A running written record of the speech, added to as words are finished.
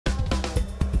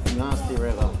nasty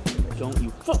river. Don't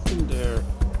you fucking dare.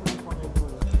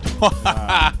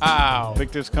 Wow.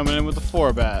 Victor's coming in with the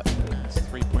 4-bet. It's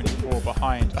 3.4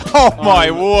 behind. Oh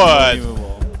my word!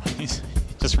 He's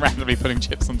just randomly putting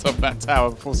chips on top of that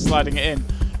tower before sliding it in.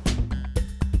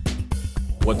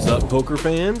 What's up, poker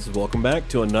fans? Welcome back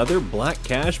to another Black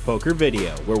Cash Poker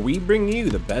video, where we bring you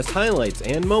the best highlights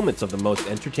and moments of the most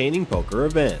entertaining poker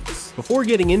events. Before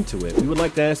getting into it, we would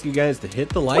like to ask you guys to hit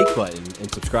the like button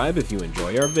and subscribe if you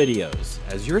enjoy our videos,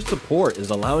 as your support is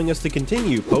allowing us to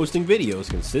continue posting videos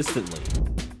consistently.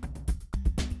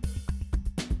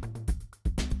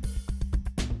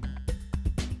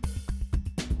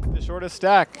 The shortest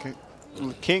stack.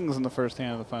 Kings in the first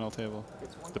hand of the final table.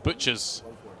 The Butchers.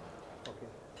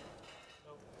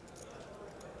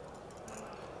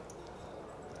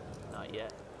 Not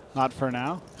yet. Not for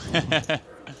now.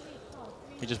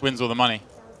 He just wins all the money.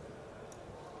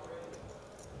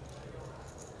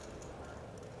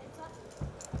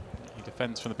 He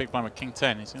defends from the big blind with King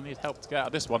 10. He's going to need help to get out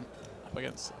of this one. Up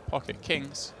against pocket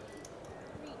kings.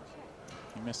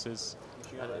 He misses.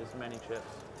 That is many chips.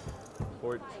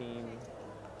 14.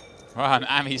 Wow, and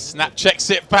Ami snap checks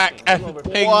it back and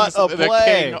pings What a the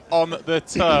play. king on the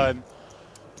turn.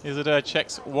 Isidore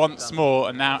checks once more,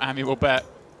 and now Ami will bet.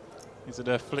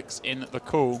 Isidore flicks in the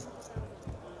call.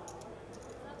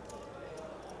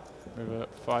 River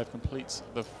 5 completes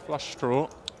the flush draw.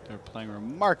 They're playing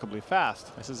remarkably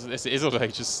fast. This is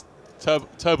Isildur, just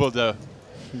turbo.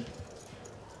 You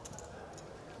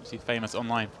see famous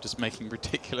online for just making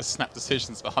ridiculous snap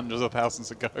decisions for hundreds of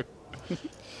thousands ago.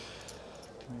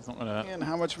 He's not gonna. And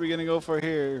how much are we going to go for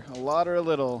here? A lot or a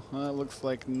little? It looks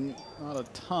like not a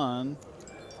ton.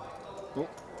 Oh.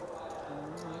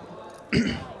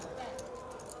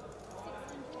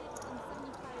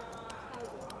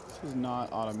 This is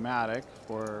not automatic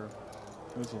for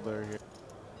Isildur here.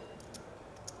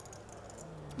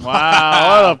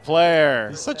 Wow, what a player.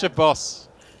 He's such a boss.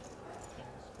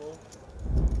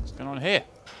 What's going on here?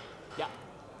 Yeah.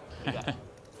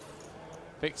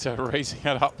 Victor raising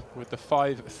it up with the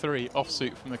 5-3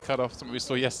 offsuit from the cutoff, something we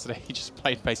saw yesterday. He just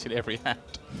played basically every hand.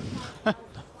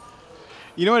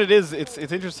 You know what it is? It's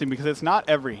interesting because it's not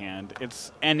every hand.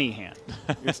 It's any hand.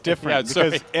 It's different Yeah,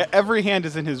 because every hand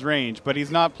is in his range, but he's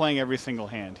not playing every single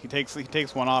hand. He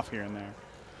takes one off here and there.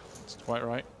 That's quite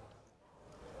right.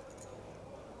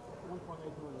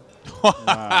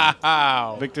 Wow.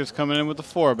 Wow. Victor's coming in with the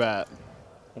 4-bet.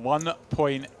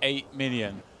 1.8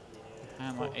 million.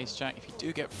 And like Ace Jack, if you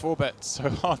do get 4-bet, so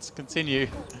hard to continue.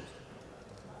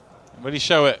 Will he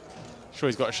show it? Sure,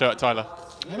 he's got to show it, Tyler.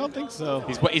 I don't think so.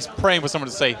 He's praying for someone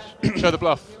to say, show the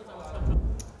bluff.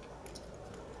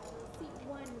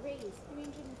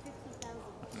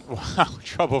 Wow,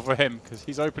 trouble for him because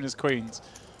he's open his queens,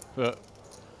 but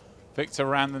Viktor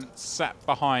Ramdin sat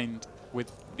behind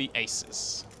with the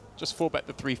aces. Just 4-bet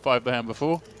the 3-5 the hand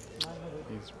before.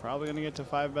 He's probably going to get to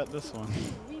 5-bet this one.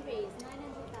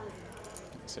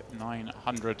 It's at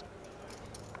 900.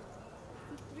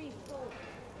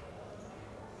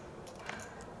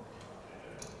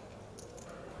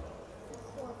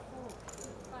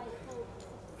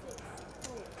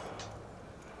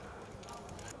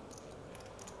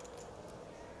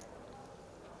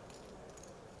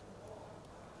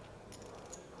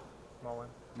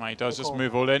 Right, he does just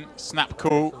move all in. Snap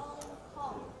call.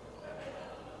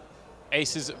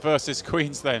 Aces versus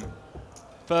queens then.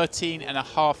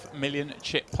 13.5 million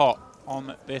chip pot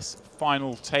on this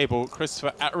final table.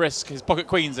 Christopher at risk. His pocket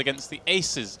queens against the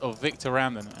aces of Viktor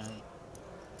Ramdin.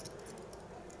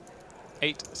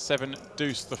 8-7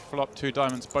 deuce. The flop, 2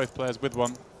 diamonds, both players with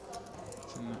one.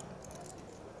 It's in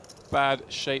bad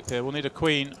shape here. We'll need a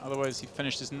queen, otherwise he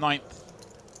finished his 9th.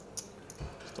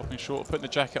 Stopping short of putting the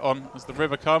jacket on as the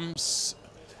river comes.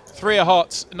 3 of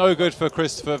hearts, no good for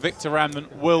Christopher. Viktor Ramdin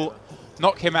will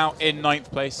knock him out in 9th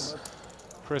place.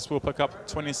 Chris will pick up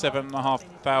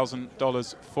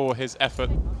 $27,500 for his effort.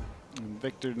 And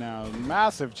Victor now,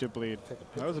 massive chip lead.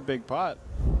 That was a big pot.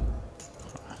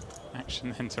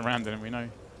 Action then to Ramdin, we know.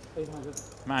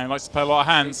 Man, he likes to play a lot of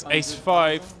hands.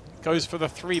 Ace-5 goes for the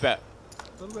 3-bet.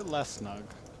 A little bit less snug.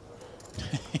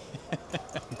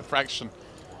 A fraction.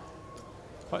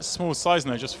 Quite a small size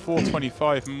though, just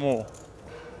 425 more.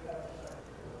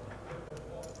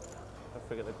 I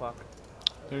figured the clock.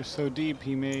 They're so deep,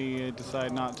 he may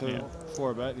decide not to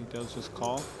 4-bet. He does just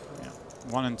call. Yeah.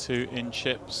 1 and 2 in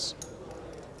chips.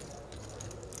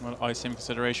 Well, ICM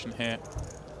consideration here.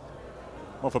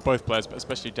 Well, for both players, but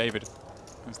especially David.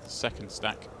 That's the second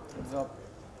stack.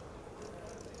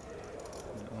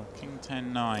 King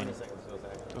 10-9.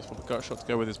 Just for the gut shot to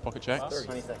go with his pocket jacks.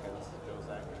 20 seconds.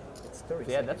 It's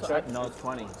 30 yeah, that's what no, it's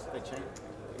 20.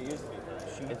 It used to be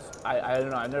 30. I don't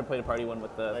know. I've never played a party one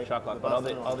with the Like, shot clock, the but all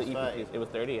the Barcelona was EPPs, it was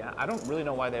 30. Yeah. I don't really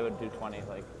know why they would do 20.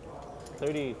 Like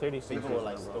 30 seems People were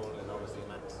like reasonable. stalling, obviously,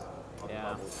 max on Yeah.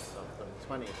 bubbles and stuff, but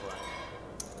 20 is like.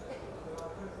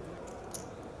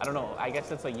 I don't know. I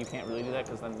guess it's like you can't really do that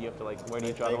because then you have to like, where do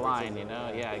you draw the line? You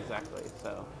know? Yeah, exactly.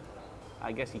 So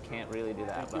I guess you can't really do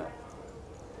that, but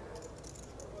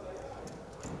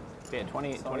yeah,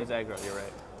 20 is aggro. You're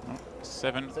right.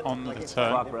 7 on the Block,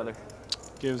 turn. brother.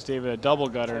 Gives David a double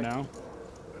gutter now.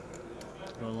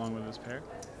 Go along with his pair.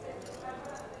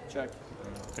 Check.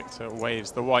 Viktor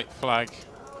waves the white flag.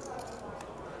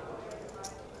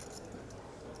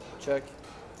 Check.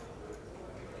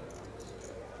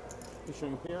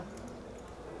 Pushing here.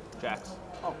 Jacks.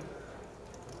 Oh.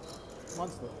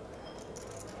 Monster.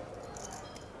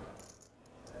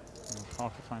 And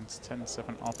Parker finds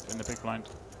 10-7 off in the big blind.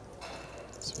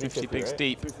 It's 50 350, bigs right?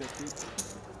 deep. 350.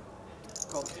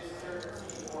 Call.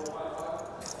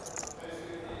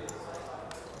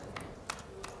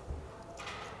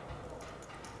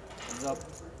 Heads up.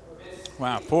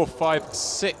 Wow, 4, 5,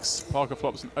 6. Parker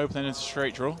flops an open into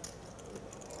straight draw.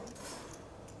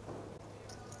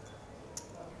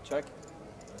 Check.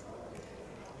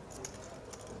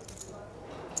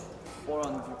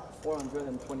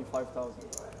 425,000.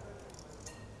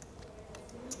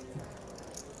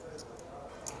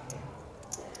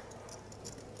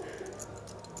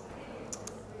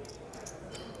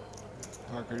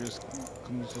 Parker just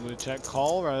comes to the check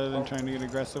call rather than trying to get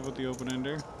aggressive with the open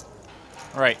ender.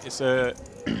 All right, it's a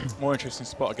more interesting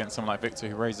spot against someone like Viktor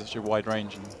who raises such a wide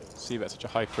range and see at such a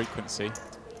high frequency.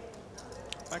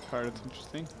 That card is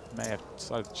interesting. May have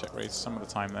decided to check raise some of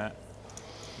the time there.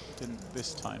 Didn't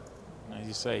this time. And as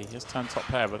you say, he has turned top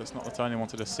pair, but it's not the turn he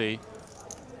wanted to see.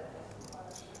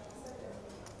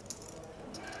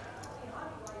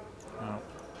 Oh.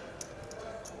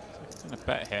 So he's doing a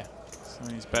bet here. Some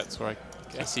of these bets where I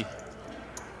guess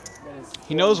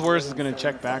He knows Worse is going to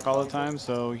check back all the time,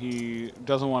 so he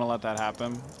doesn't want to let that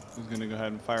happen. He's going to go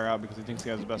ahead and fire out because he thinks he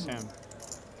has the best hand.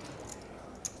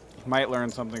 He might learn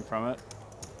something from it.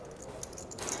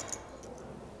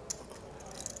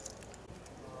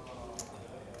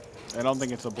 I don't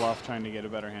think it's a bluff trying to get a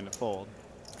better hand to fold.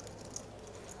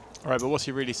 All right, but what's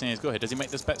he really saying is, go ahead. Does he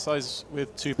make this bet size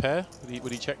with 2 pair?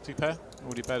 Would he check 2 pair? Or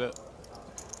would he bet it?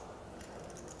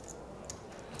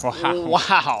 Wow.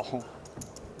 Wow.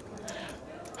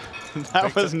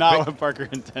 That was not what Parker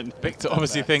intended. Viktor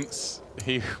obviously thinks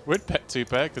he would bet 2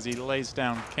 pair because he lays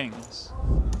down kings.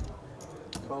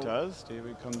 Does.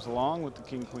 David comes along with the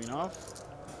king-queen off.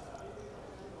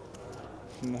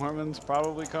 Moorman's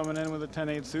probably coming in with a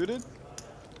 10-8 suited.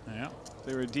 Yeah. If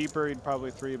they were deeper, he'd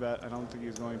probably 3-bet. I don't think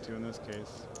he's going to in this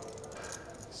case.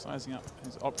 Sizing up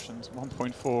his options,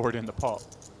 1.4 already in the pot.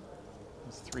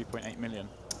 That's 3.8 million.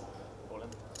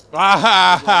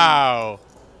 Wow!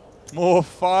 More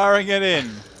firing it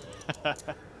in.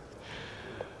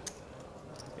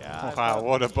 Yeah. Wow,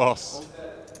 what a boss.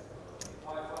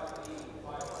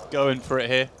 Going for it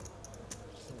here.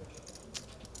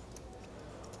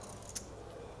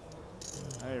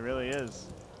 It really is.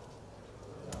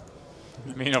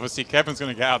 I mean, obviously, Kevin's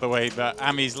going to get out of the way, but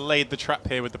Ami's laid the trap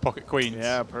here with the pocket queens.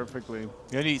 Yeah, perfectly.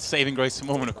 The only saving grace to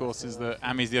Moorman, of course, is that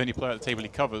Ami's the only player at the table he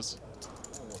covers.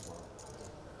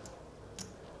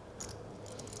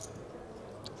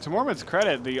 To Moorman's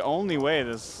credit, the only way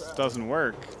this doesn't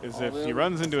work is if he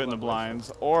runs into it in the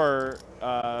blinds or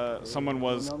someone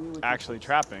was actually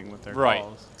trapping with their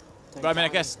calls. But I mean, I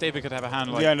guess David could have a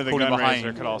hand like the end of the holding gun behind.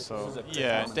 raiser could also.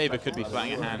 Yeah, David could be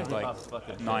flatting a hand like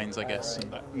 9s, I guess.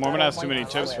 Moorman has too many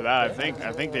chips for that.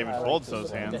 I think David folds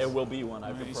those hands. There will be one.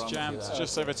 I can He's promise jammed you that.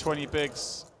 just over 20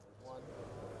 bigs.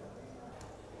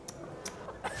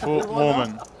 For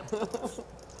Moorman.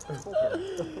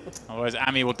 Otherwise,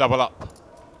 Ami will double up.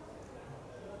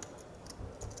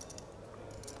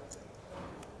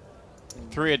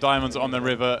 Three of diamonds on the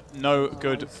river, no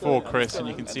good for Chris, and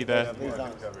you can see there he's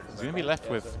going to be left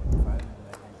with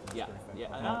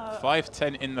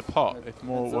 5-10 in the pot if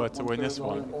Moore were to win this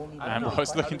one. And while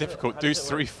it's looking difficult,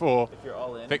 deuce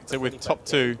 3-4, Viktor with top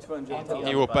 2,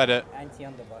 he will bet it.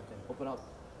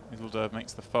 Middle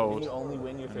makes the fold.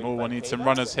 And Moore will need some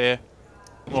runners here.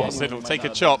 Moore said he'll take a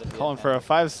chop. Calling for a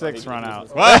 5-6 run out.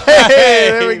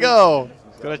 Hey, there we go.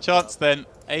 Got a chance then,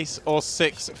 ace or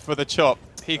 6 for the chop.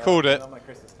 He called it. But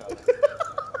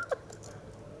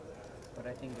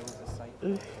I think there was a site.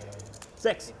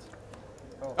 6.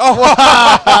 Oh,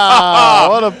 wow.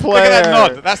 What a player. Look at that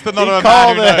nod. That's the nod He of a man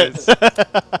who called knows.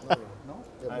 No?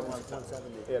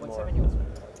 170 was.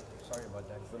 Sorry about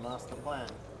that. The master plan.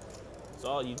 It's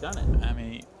all you've done it.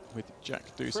 Ami with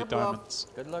Jack Deuce Flip diamonds.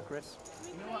 Good luck, Chris.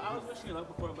 You know what? I was wishing you luck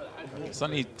before, but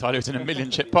Suddenly Tyler's in a million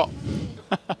chip pot.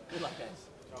 good luck, guys.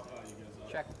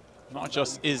 Check. Not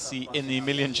just is he in the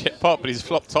million chip pot, but he's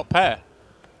flopped top pair.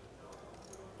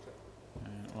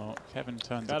 And, well, Kevin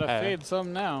turns a Gotta pair. fade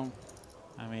some now.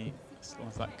 I mean, still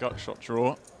has that gut shot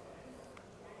draw.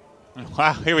 And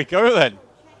wow, here we go then.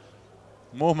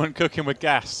 Moorman cooking with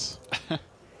gas.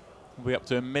 We'll be up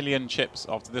to 1 million chips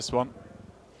after this one.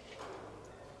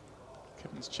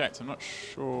 Kevin's checked, I'm not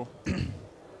sure.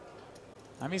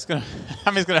 Ami's gonna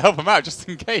help him out just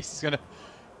in case. He's gonna.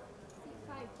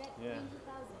 Yeah.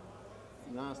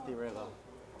 Nasty river.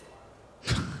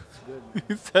 Good.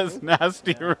 He says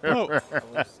nasty river. I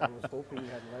was hoping you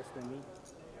had less than me.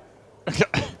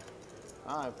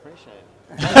 I appreciate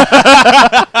it.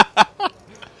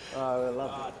 I would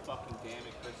love God fucking damn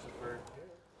it, Christopher.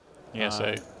 Yeah,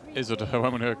 so Isildur,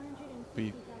 I'm gonna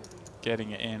be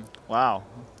getting it in. Wow.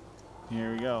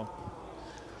 Here we go.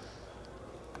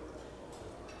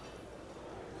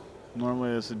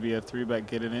 Normally this would be a 3-bet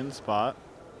get it in spot.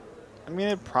 I mean,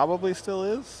 it probably still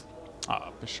is.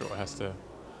 For sure, it has to.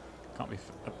 Can't be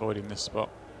avoiding this spot.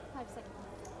 5 seconds.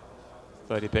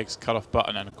 30 bigs, cut off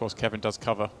button, and of course Kevin does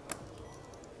cover.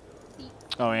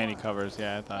 Oh, and he covers.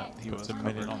 Yeah, I thought he Puts was a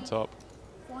million covered. on top.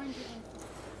 400.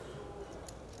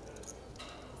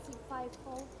 C5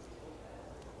 fold.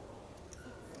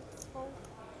 C6 fold.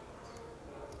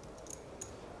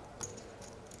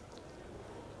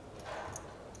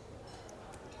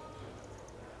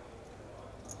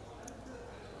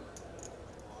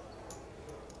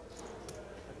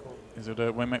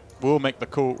 Isildur will make the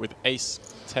call with ace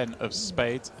 10 of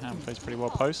spades. Hand plays pretty well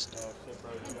post.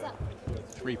 Heads up.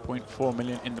 3.4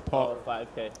 million in the Oh, pot.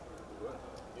 5K.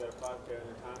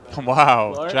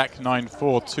 Wow, Floor? Jack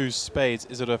 9-4, 2 spades.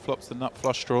 Isildur flops the nut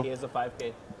flush draw. He has a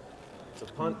 5K. It's a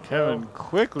punt. Kevin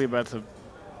quickly bets a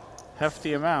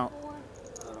hefty amount. 4.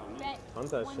 Bet Punt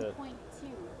that shit. 1.2.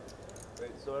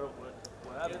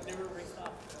 What happened?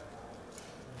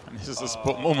 And this is the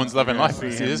spot Moorman's loving life. See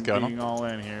You see this him going being on. all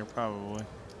in here, probably.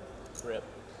 Rip.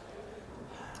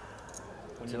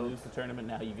 When you lose the tournament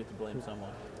now, you get to blame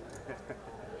someone.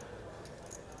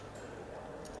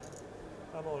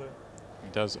 He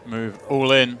does move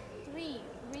all in. 3.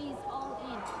 Raise all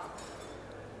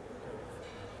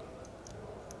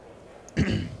in.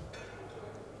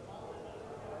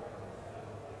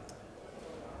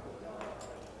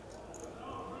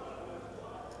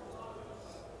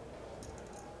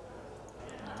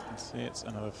 You can see it's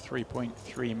another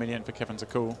 3.3 million for Kevin to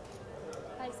call.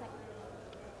 5 seconds.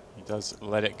 He does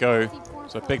let it go.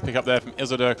 So a big pick up there from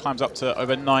Isildur, climbs up to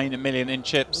over 9 million in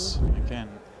chips. Again,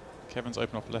 Kevin's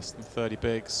open off less than 30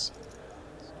 bigs.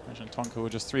 Imagine Tonka will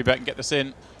just 3-bet and get this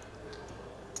in.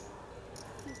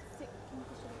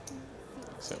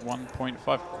 It's at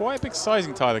 1.5. Quite a big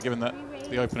sizing, Tyler, given that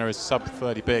the opener is sub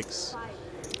 30 bigs.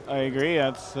 5. I agree.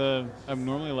 That's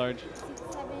abnormally large. 6,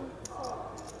 7, 4.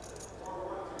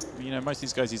 You know, most of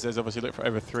these guys these days obviously look for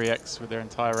over 3x with their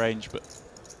entire range, but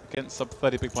against sub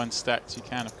 30 big blind stacks, you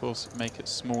can, of course, make it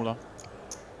smaller.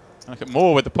 And look at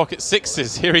Moore with the pocket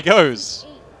sixes. Here he goes.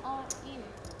 8. All in.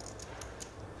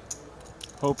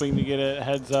 Hoping to get a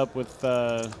heads up with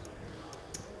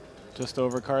just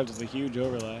over cards with a huge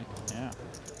overlay. Yeah.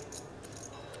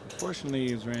 Unfortunately,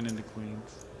 he's ran into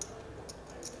queens.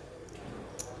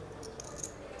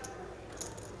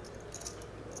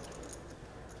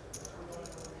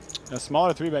 A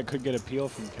smaller 3-bet could get appeal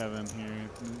from Kevin here.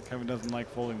 Kevin doesn't like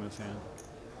folding this hand.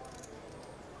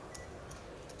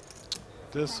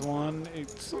 This one,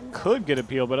 it could get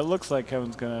appeal, but it looks like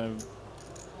Kevin's going to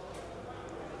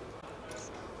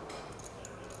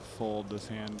fold this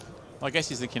hand. Well, I guess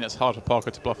he's thinking it's hard for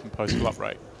Parker to bluff and post flop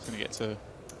right. He's going to get to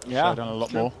Yeah, show down a lot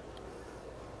true. more.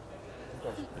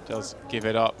 It does give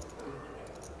it up.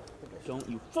 Don't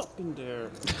you fucking dare.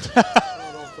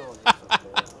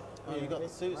 Oh, you got the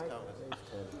suits counted.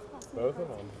 Both of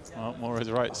them. Well, Moore is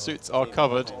right. Suits are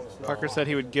covered. Parker said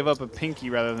he would give up a pinky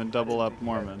rather than double up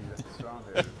Moorman.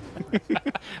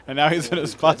 And now he's in a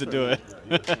spot to do it.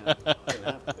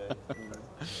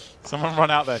 Someone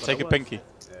run out there, take a pinky.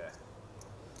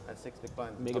 At 6 big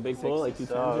blinds. Make a big pull, like 2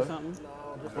 times or something?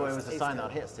 Before it was a sign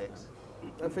I'd hit 6.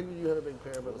 I figured you had a big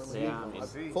pair, but Yeah, I mean- I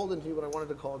folded to you, but I wanted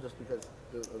to call just because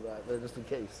of that, just in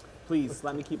case. Please,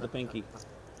 let me keep the pinky.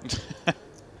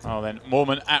 Oh, then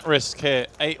Moorman at risk here.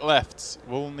 8 left.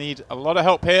 We'll need a lot of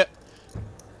help here.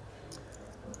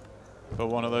 For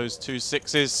one of those 2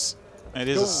 6s. It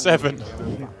is a 7.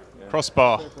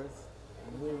 Crossbar.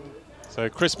 So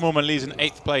Chris Moorman leads in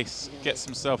 8th place. Gets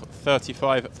himself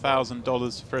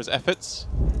 $35,000 for his efforts.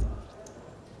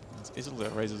 As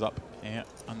Isildur raises up Yeah,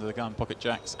 under the gun, pocket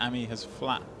jacks. Ami has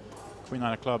flat, queen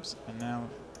nine of clubs, and now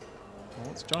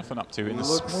what's Jonathan up to in the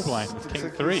small blind with king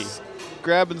three?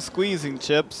 Grab and squeezing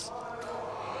chips.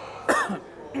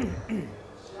 Doesn't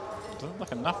look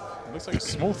like enough. It looks like a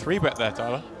small 3-bet there,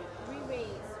 Tyler. Re-raise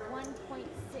 1.6.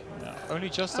 Yeah, only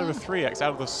just over 3x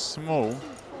out of the small.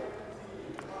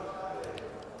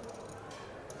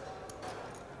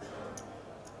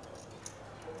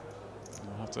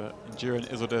 We'll have to endure an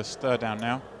Isildur stir down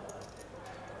now.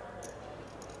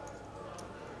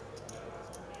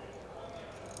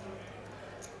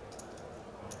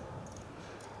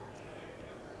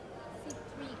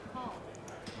 C3 call.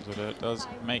 Isildur does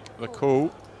make the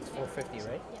call. It's 450,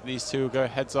 right? These two will go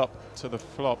heads up to the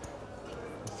flop.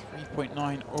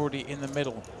 3.9 already in the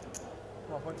middle.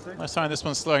 1.6. Nice sign this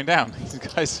one's slowing down. These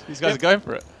guys are going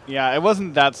for it. Yeah, it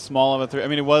wasn't that small of a three. I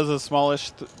mean, it was a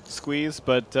smallish squeeze,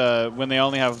 but when they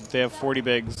have 40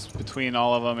 bigs between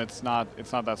all of them, it's not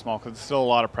that small because it's still a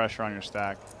lot of pressure on your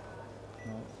stack.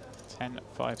 10,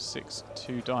 5, 6,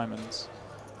 2 diamonds.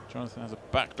 Jonathan has a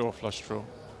backdoor flush draw.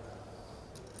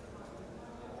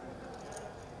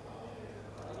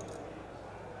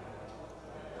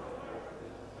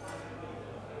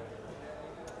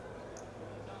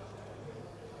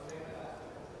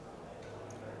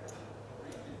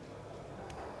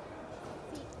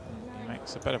 He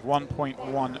makes a bet of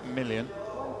 1.1 million.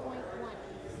 1.1.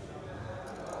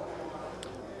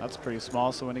 That's pretty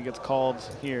small, so when he gets called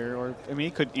here, or I mean,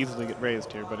 he could easily get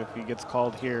raised here, but if he gets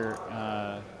called here,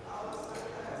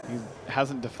 he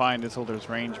hasn't defined Isildur's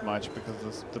range much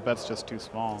because the bet's just too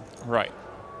small. Right.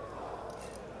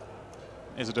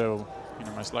 Isildur will,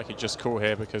 most likely just call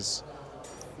here because,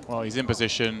 well, he's in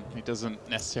position. He doesn't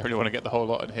necessarily want to get the whole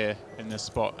lot in here in this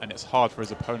spot, and it's hard for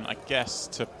his opponent, I guess,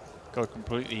 to go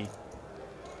completely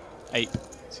ape.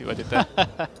 See what I did there?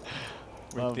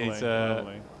 Lovely, With his,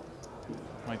 lovely.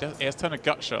 well, he has turned a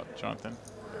gut shot, Jonathan.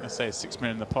 I say it's 6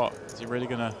 million in the pot. Is he really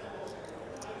going to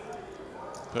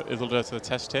put Isildur to the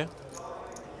test here?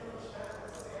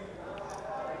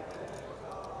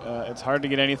 It's hard to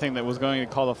get anything that was going to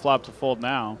call the flop to fold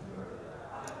now.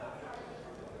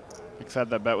 Except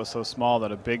that bet was so small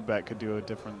that a big bet could do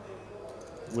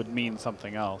would mean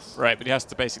something else. Right, but he has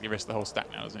to basically risk the whole stack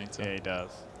now, doesn't he? Yeah, he does.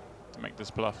 To make this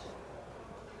bluff.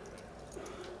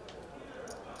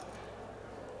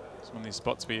 It's one of these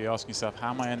spots where you ask yourself,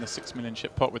 how am I in the 6 million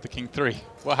chip pot with the king three?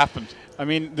 What happened? I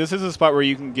mean, this is a spot where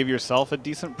you can give yourself a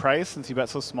decent price. Since he bet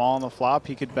so small on the flop,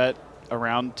 he could bet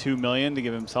around 2 million to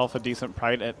give himself a decent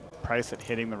price at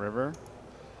hitting the river.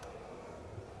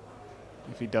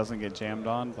 If he doesn't get jammed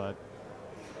on, but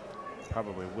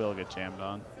probably will get jammed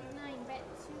on. 9 bet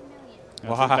 2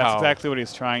 million. Wow. That's exactly what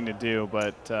he's trying to do,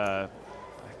 but I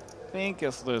think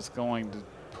Isildur's going to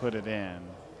put it in.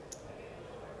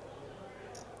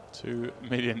 2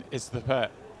 million is the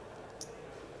bet.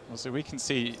 Well, so we can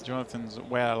see Jonathan's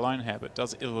way out of line here, but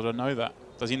does Isildur know that?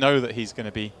 Does he know that he's going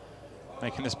to be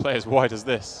making this play as wide as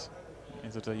this?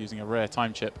 Isildur using a rare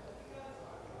time chip.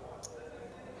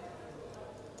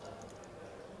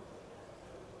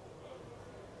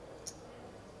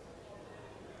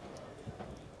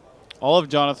 All of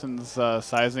Jonathan's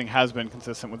sizing has been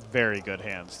consistent with very good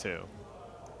hands, too.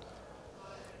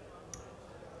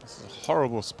 This is a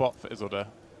horrible spot for Isildur.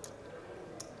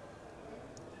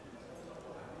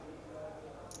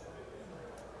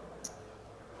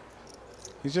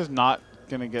 He's just not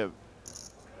going to get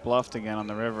bluffed again on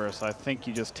the river, so I think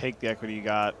you just take the equity you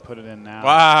got, put it in now.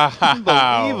 Wow.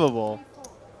 Unbelievable.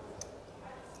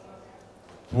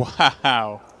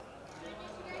 Wow.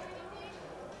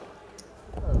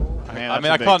 Man, I mean, that's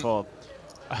a I big can't. fold.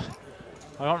 I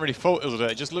can't really fault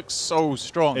Isildur. It just looks so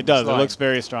strong. It does. this It line. looks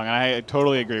very strong, and I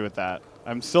totally agree with that.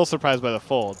 I'm still surprised by the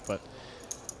fold, but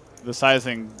the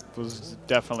sizing was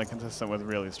definitely consistent with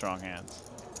really strong hands.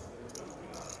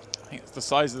 I think it's the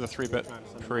size of the 3-bet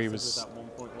pre was just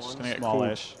going to get cool.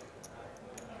 Smallish.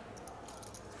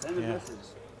 Send a Yeah. message.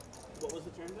 What was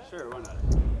the turn bet? Sure, why not?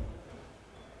 Can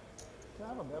I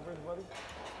have a beverage, buddy?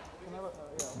 Can I have a,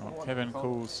 Well, Kevin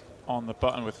calls on the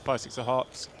button with 5-6 of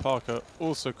hearts. Parker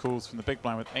also calls from the big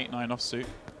blind with 8-9 offsuit.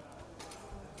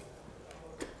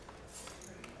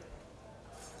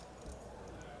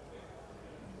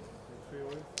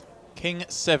 King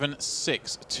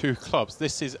 7-6, 2 clubs.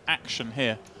 This is action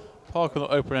here. Parker the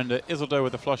open ender, Isildur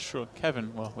with a flush draw.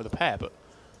 Kevin, well, with a pair, but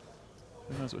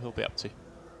who knows what he'll be up to.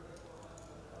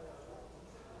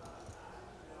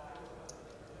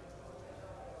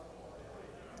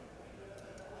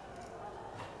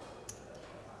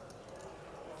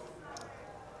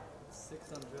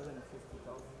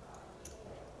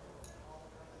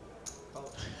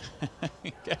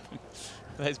 Kevin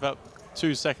takes about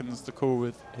 2 seconds to call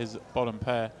with his bottom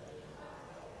pair.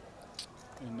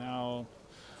 And now,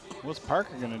 what's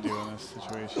Parker going to do in this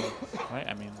situation? Right,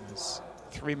 I mean, there's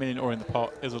 3 million ore in the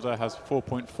pot. Isildur has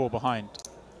 4.4 behind.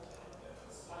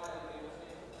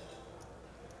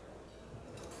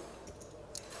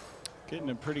 Getting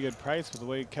a pretty good price, but the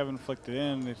way Kevin flicked it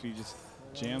in, if he just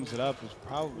jams it up, is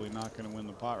probably not going to win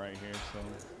the pot right here. So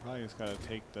probably just got to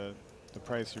take the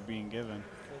price you're being given.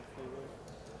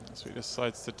 That's what he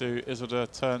decides to do. Isildur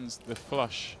turns the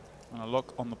flush and a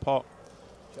lock on the pot.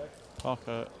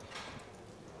 Parker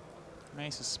may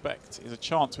suspect he has a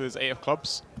chance with his 8 of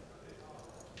clubs.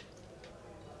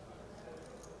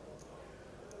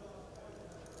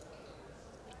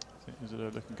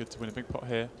 Isildur looking good to win a big pot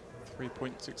here.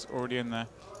 3.6 already in there.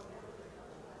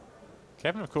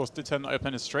 Kevin, of course, did turn the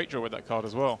open as straight draw with that card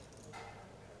as well.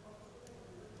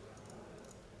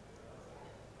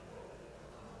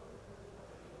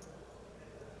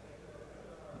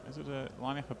 Isildur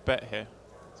lining up a bet here.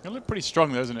 It's going to look pretty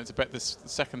strong, though, isn't it, to bet this the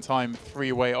second time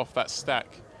 3-way off that stack?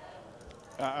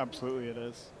 Absolutely it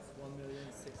is.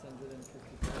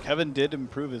 1,650,000. Kevin did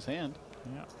improve his hand.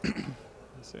 Yeah.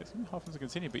 So it's going to happen to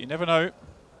continue, but you never know.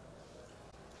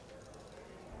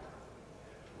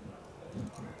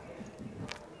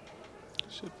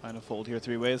 Should find a fold here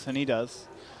 3 ways, and he does.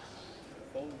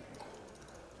 Fold.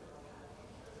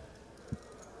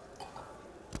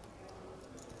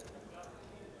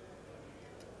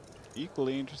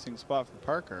 Equally interesting spot for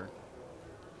Parker.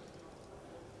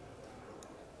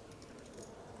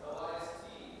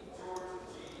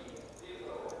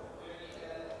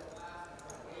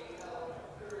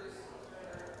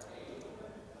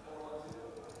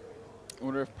 I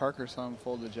wonder if Parker saw him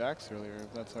fold the jacks earlier,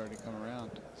 if that's already come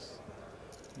around.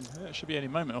 Yeah, it should be any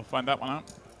moment. I'll find that one out.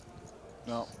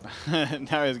 No.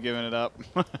 Now he's giving it up.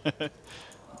 River.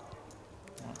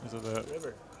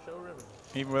 Show river.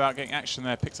 Even without getting action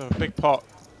there, picks up a big pot.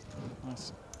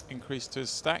 Nice increase to his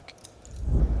stack.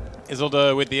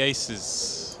 Isildur with the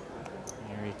aces.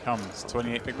 Here he comes,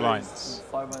 28 big blinds.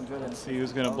 500. Let's see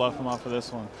who's going to bluff him off of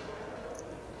this one.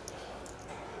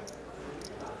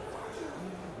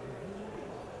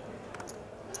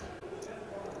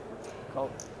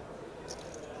 Call.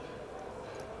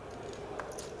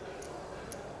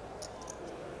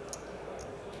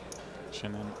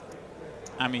 And then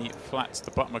Amy flats the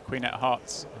bottom of Queen at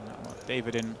hearts. And that'll let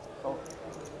David in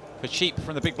for cheap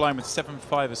from the big blind with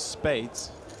 7-5 of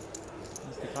spades.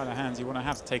 That's the kind of hands you want to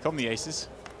have to take on the aces.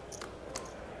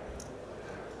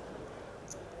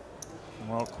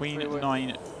 Well, Queen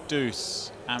 9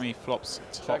 deuce. Amy flops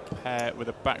top pair with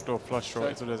a backdoor flush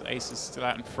draw. So there's aces still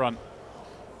out in front.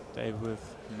 David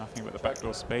with nothing but the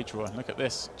backdoor spade draw. And look at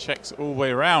this, checks all the way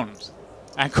around.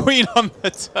 And Queen on the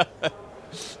turn.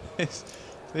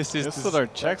 This is our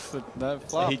checks that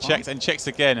flop. He checks and checks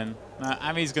again, and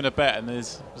Ami's going to bet, and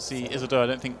there's see Isildur. I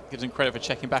don't think gives him credit for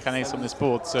checking back an ace on this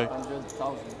board, so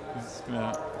he's going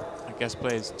to, I guess,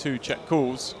 play his 2 check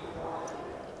calls.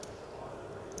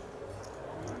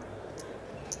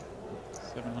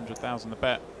 700,000 the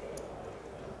bet.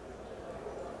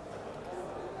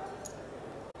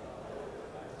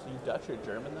 So you Dutch or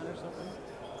German then or something?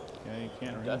 Yeah, you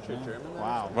can't read Dutch or that. German then?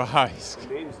 Wow. Wow, he's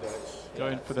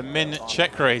going for the min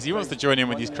check raise. He wants to join in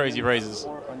with these crazy raises.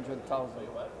 400,000.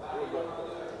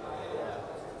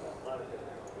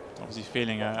 Obviously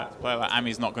feeling a player like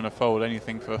Ami's not going to fold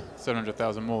anything for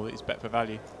 700,000 more that he's bet for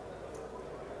value.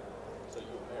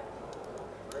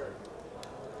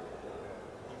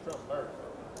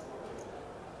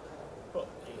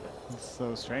 It's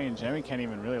so strange. Amy can't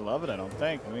even really love it, I don't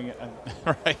think. I mean,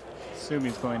 Right. assume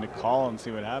he's going to call and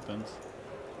see what happens.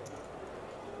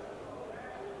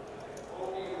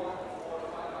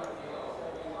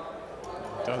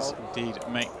 Does indeed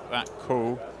make that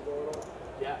call.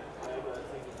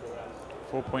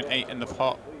 4.8 in the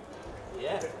pot.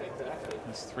 Yeah, exactly.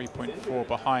 There's 3.4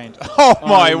 behind. Oh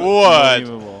my word!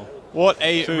 Unbelievable. What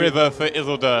a river for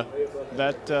Isildur.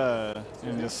 That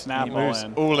and just snap He all moves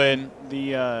in. all in.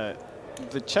 The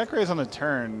check raise on the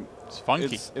turn. It's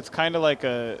funky. It's kind of like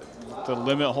the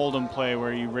limit hold'em play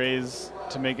where you raise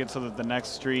to make it so that the next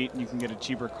street you can get a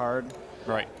cheaper card.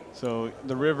 Right. So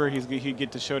the river he'd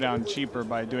get to showdown cheaper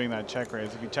by doing that check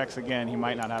raise. If he checks again, he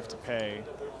might not have to pay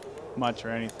much or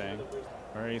anything.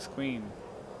 Or ace queen.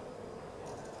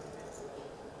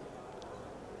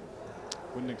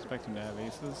 Wouldn't expect him to have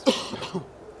aces.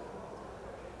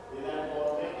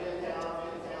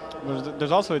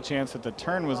 There's also a chance that the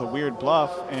turn was a weird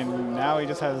bluff, and now he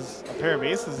just has a pair of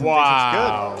aces and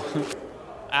Wow. thinks it's good.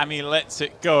 Ami lets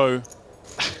it go.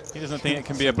 He doesn't think it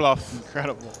can be a bluff.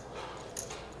 Incredible.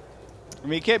 I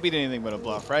mean, he can't beat anything but a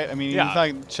bluff, right? I mean, Yeah.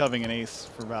 he's not shoving an ace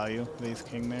for value. The ace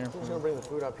king there. Who's gonna bring the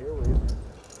food up here with you?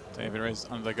 David raised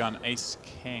under the gun, ace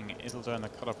king. It'll turn the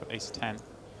cutoff at ace 10.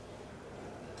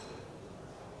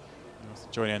 He wants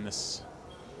to join in this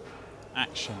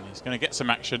action. He's going to get some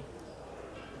action.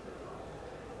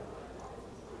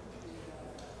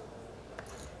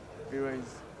 He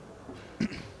raised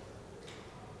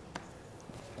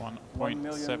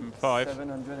 1.75.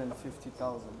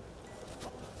 750,000.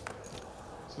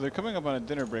 So they're coming up on a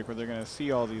dinner break where they're going to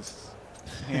see all these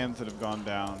hands that have gone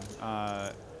down.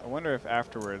 I wonder if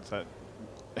afterwards that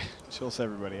chills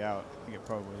everybody out. I think it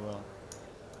probably will.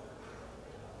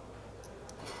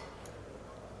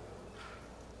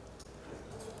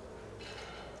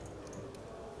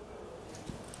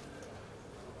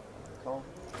 Call.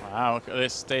 Wow, look at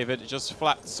this. David just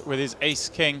flats with his ace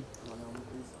king.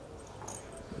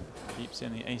 Keeps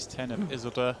in the ace 10 of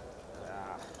Isildur.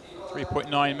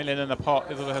 3.9 million in the pot.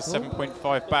 Isildur has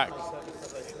 7.5 back.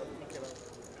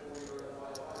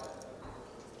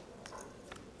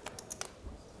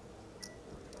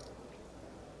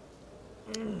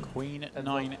 Queen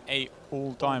 9-8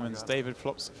 all diamonds. David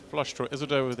flops flush draw.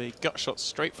 Isildur with a gut shot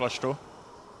straight flush draw.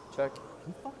 Check. Can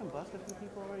you fucking blast a few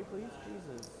people already, please?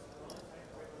 Jesus.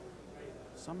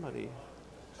 Somebody.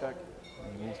 Check.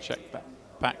 And we'll check that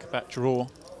back that draw.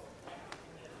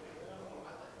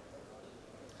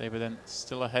 David then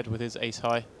still ahead with his ace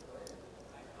high.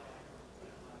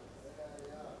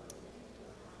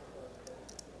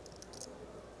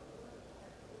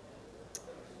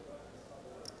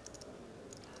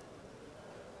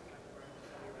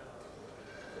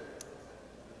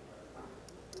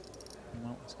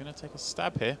 Well, he's going to take a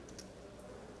stab here.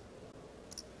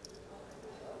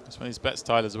 That's one of these bets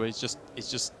Tyler's where he just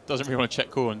doesn't really want to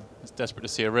check call and is desperate to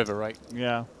see a river, right?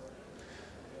 Yeah.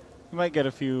 You might get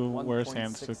a few worse 1.6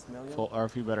 hands to million. fold, or a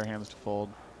few better hands to fold.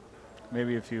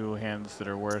 Maybe a few hands that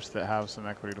are worse that have some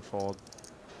equity to fold.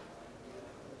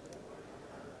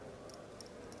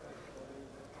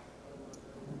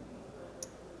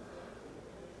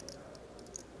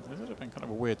 This would have been kind of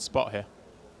a weird spot here.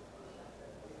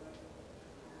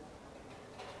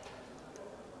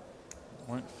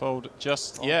 Won't fold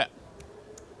just yet.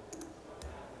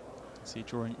 See,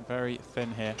 drawing very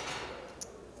thin here.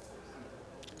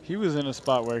 He was in a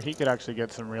spot where he could actually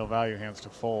get some real value hands to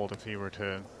fold if he were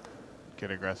to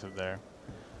get aggressive there.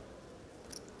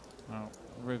 Well,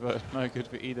 river no good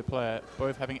for either player.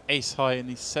 Both having ace high in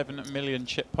the 7 million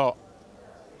chip pot.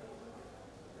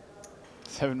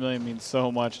 7 million means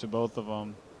so much to both of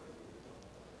them.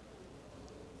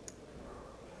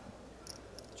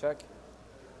 Check.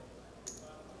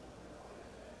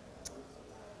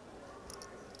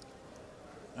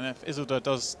 And if Isildur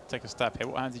does take a stab here,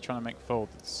 what hand's he trying to make fold?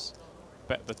 It's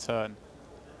bet the turn.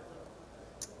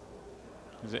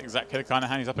 Is it exactly the kind of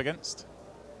hand he's up against?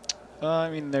 I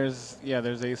mean, there's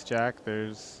ace jack.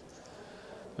 There's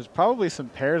probably some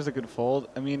pairs that could fold.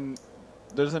 I mean,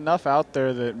 there's enough out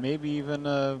there that maybe even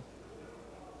a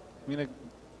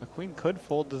queen could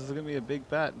fold. This is going to be a big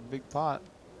bet, big pot.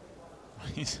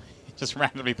 He's just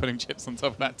randomly putting chips on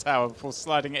top of that tower before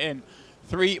sliding it in.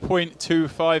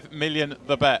 3.25 million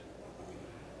the bet.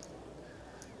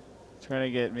 Trying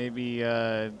to get maybe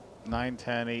 9-10,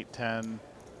 8-10,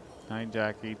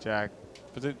 9-jack, 8-jack.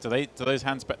 But do those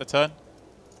hands bet the turn?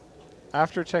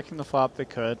 After checking the flop, they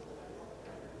could.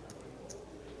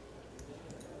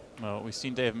 Well, we've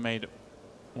seen David made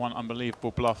one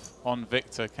unbelievable bluff on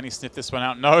Viktor. Can he sniff this one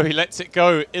out? No, he lets it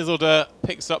go. Isildur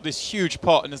picks up this huge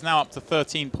pot and is now up to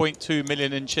 13.2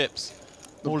 million in chips.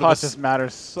 The pot just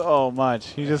matters so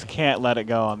much. You just can't let it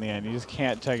go on the end. You just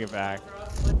can't check it back.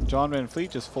 John Van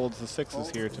Fleet just folds the sixes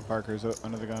here to Parker's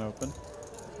under the gun open.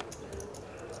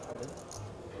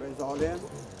 Raise all in.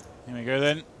 Here we go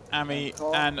then. Ami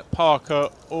and Parker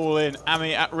all in.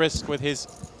 Ami at risk with his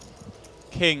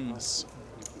kings.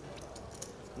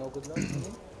 No good luck for me?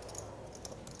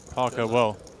 Parker,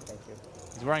 well, Thank you.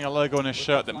 he's wearing a logo on his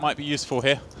shirt that might be useful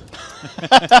here. You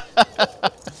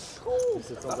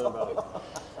said something about it.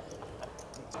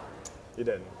 You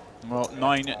didn't. Well,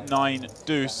 9-9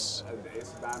 deuce.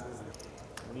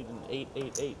 We need an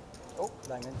 8-8-8. Oh,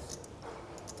 diamonds.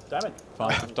 Diamond.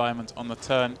 5 of diamonds on the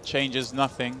turn. Changes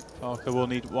nothing. Parker will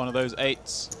need one of those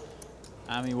 8s.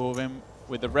 Ami will win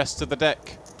with the rest of the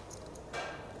deck.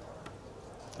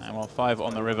 And while 5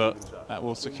 on the river, that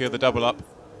will secure the double up.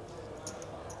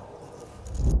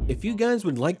 If you guys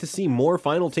would like to see more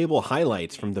final table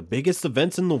highlights from the biggest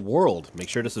events in the world, make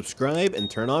sure to subscribe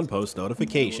and turn on post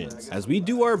notifications, as we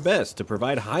do our best to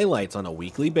provide highlights on a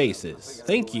weekly basis.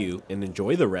 Thank you, and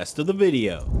enjoy the rest of the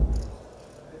video.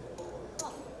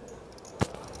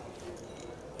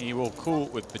 He will call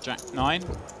with the Jack-9.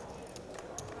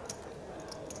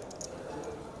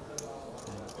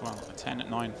 Well, a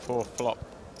 10-9-4 flop.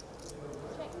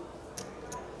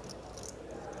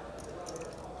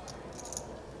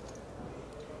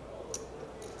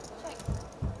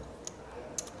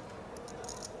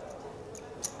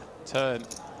 Turn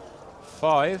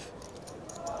 5.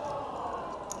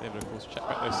 David, of course, check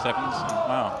back those 7s. And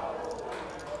wow.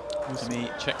 And he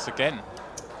checks again.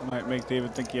 Might make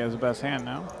David think he has the best hand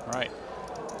now. Right.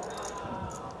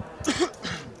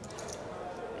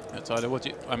 Tyler, what do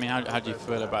you, I mean, how do you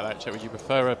feel about that check? Would you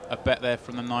prefer a bet there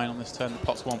from the 9 on this turn? The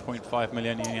pot's 1.5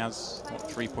 million, and he has, what,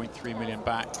 3.3 million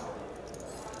back?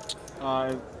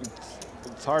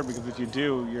 It's hard because if you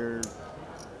do,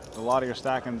 a lot of your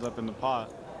stack ends up in the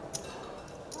pot.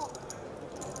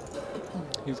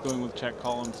 He's going with check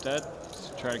call instead,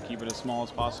 just to try to keep it as small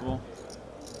as possible.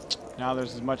 Now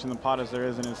there's as much in the pot as there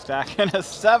is in his stack, and a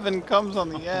 7 comes on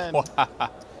the end.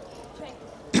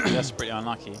 That's pretty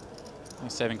unlucky. The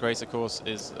saving grace, of course,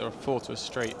 is there are 4 to a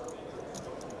straight.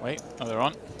 Wait, oh, they're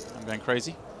on. I'm going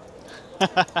crazy.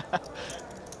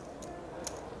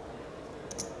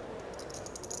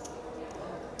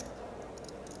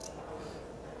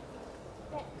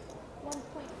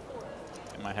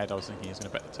 In my head, I was thinking he was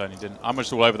going to bet the turn. He didn't. I'm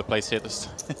just all over the place here.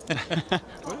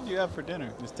 What did you have for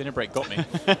dinner? This dinner break got me.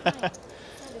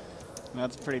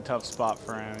 That's a pretty tough spot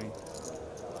for Amy.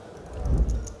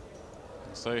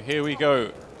 So here we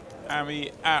go.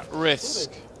 Amy at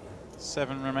risk.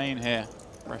 7 remain here.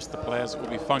 The rest of the players will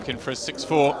be funking for a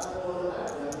 6-4.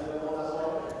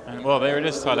 And well, there it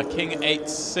is, Tyler. King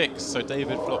 8-6. So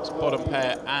David flops bottom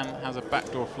pair and has a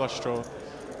backdoor flush draw.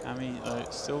 Amy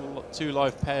still 2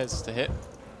 live pairs to hit.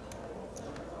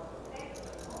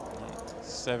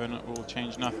 7 will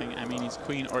change nothing. Amy needs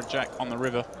queen or a jack on the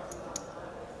river.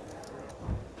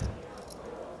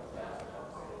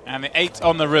 And the 8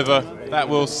 on the river, that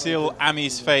will seal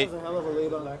Amy's fate.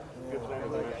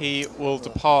 He will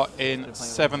depart in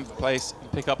 7th place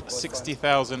and pick up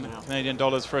 60,000 Canadian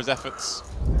dollars for his efforts.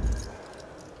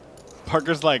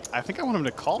 Parker's like, I think I want him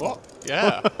to call. What?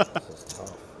 Yeah. I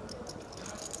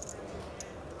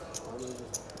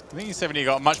think he said when he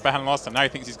got a much better hand last time. Now he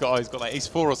thinks he's got like ace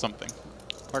 4 or something.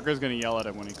 Parker's gonna yell at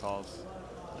him when he calls.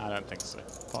 I don't think so.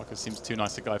 Parker seems too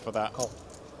nice a guy for that. Call.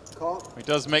 Call. He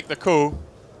does make the call.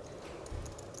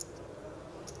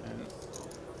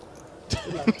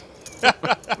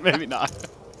 Maybe not.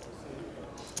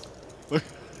 Look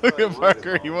at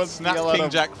Parker. He wants to yell Snap at King him.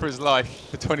 Jack for his life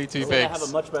for 22 I bigs. have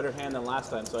a much better hand than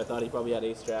last time, so I thought he probably had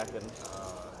ace jack, and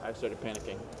I started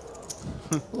panicking.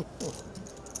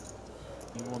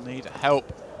 He will need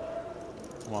help.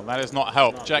 Well, that is not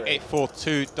help. Not Jack great. 8-4,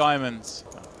 2 diamonds.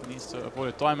 He needs to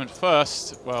avoid a diamond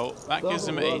first. Well, that gives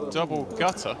him a double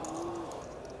gutter.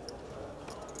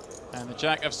 And the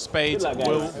Jack of Spades Good luck,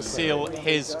 will guys. seal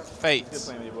his fate. Good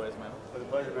playing with you boys, man. With a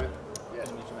pleasure, man. Good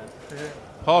to meet you, man.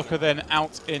 Parker then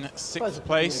out in 6th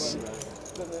place.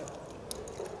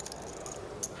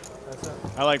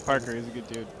 I like Parker. He's a good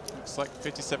dude. Looks like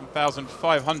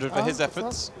 57,500 for his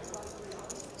efforts.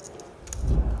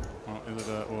 Well,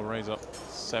 Illiver will raise up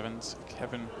 7s.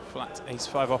 Kevin flat ace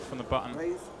 5 off from the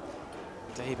button.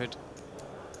 David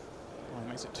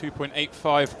makes it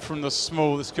 2.85 from the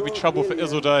small. This could be trouble for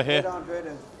Isildur here.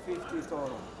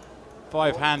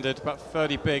 5-handed, about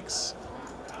 30 bigs.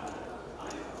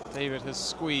 David has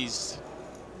squeezed.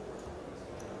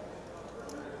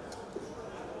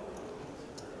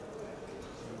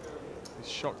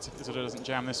 He's shocked if Isildur doesn't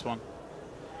jam this one.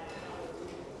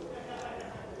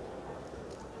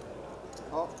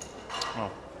 Well,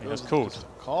 he has called.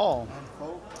 Call.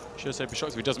 Should have said be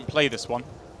shocked if he doesn't play this one.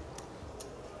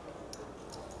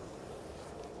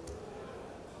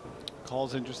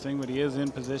 Call's interesting, but he is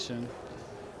in position.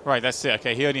 Right, that's it.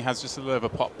 Okay, he only has just a little bit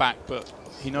of a pot back, but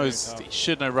he knows, he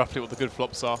should know roughly what the good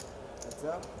flops are.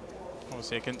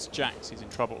 Obviously, against jacks, he's in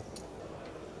trouble.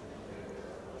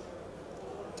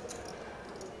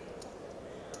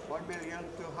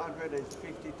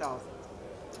 $1,250,000.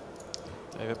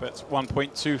 David bets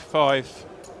 1.25.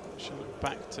 Should look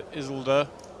back to Isildur.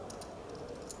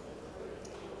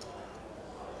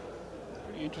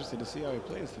 Pretty interested to see how he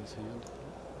plays this hand.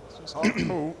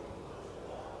 Cool.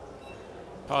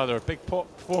 Tyler, a big pot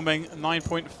forming,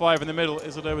 9.5 in the middle.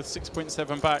 Isildur with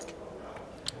 6.7 back.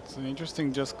 It's an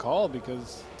interesting just call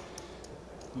because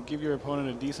you give your opponent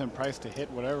a decent price to hit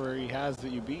whatever he has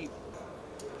that you beat.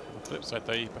 On the flip side,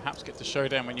 though, you perhaps get to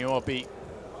showdown when you are beat.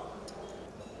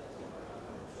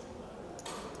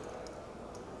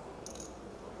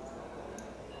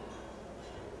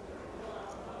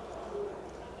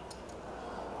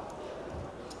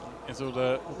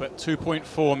 Isildur will bet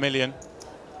 2.4 million.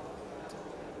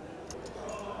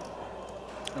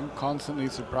 I'm constantly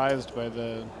surprised by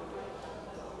the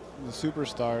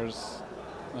superstars,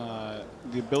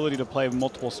 the ability to play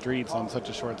multiple streets on such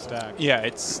a short stack. Yeah,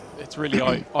 it's really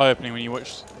eye-opening when you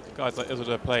watch guys like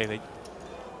Isildur play.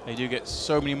 They do get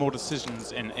so many more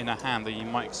decisions in a hand than you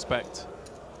might expect.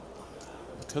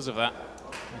 Because of that,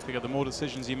 I figure the more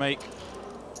decisions you make,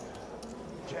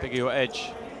 the bigger your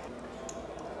edge.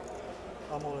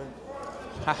 I'm all in.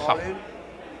 Haha. All in.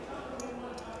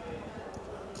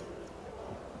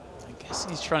 I guess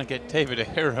he's trying to get David to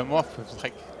hero him off with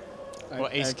like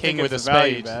ace king think with a it's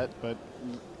value spade. bet, but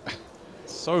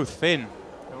So thin.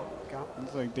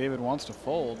 looks like David wants to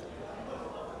fold.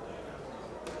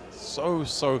 So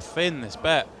thin, this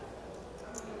bet.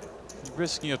 You're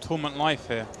risking your tournament life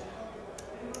here.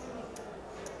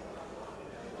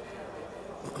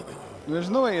 There's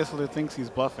no way Isildur thinks he's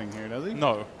bluffing here, does he?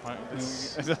 No.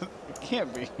 It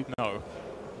can't be. No,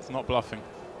 it's not bluffing.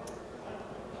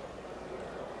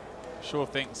 Sure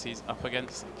thinks he's up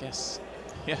against, I guess,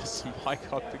 yes, some high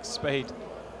card big spade.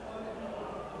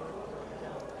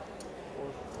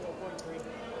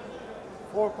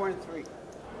 4.3.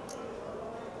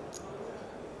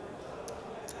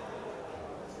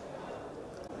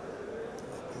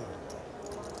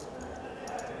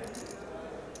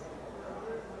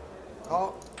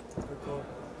 Call. Good call.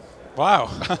 Wow.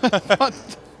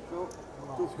 Go.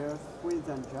 Two pairs, queens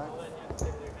and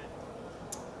jacks.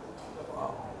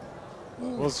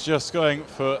 Was just going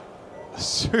for a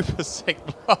super sick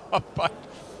bluff.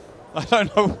 I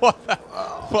don't know what that.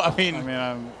 Well, I mean,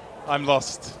 I'm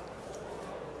lost.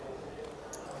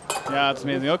 Yeah, it's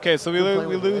amazing. Okay, so we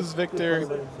lose Good Viktor.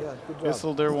 play, yeah, good job.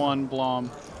 Isildur won,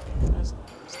 Blom. That's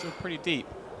still pretty deep.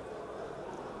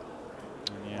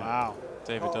 And yeah, Wow.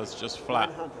 David does just flat.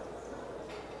 900.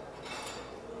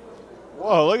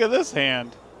 Whoa, look at this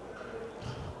hand.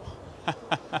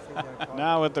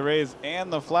 Now with the raise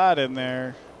and the flat in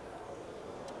there.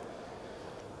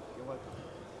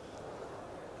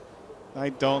 I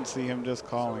don't see him just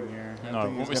calling here. I No, think what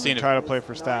he's we've gonna seen try to play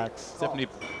for stacks. Definitely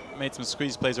made some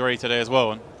squeeze plays already today as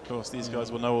well, and of course these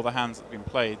guys will know all the hands that have been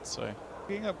played. So,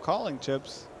 Picking up calling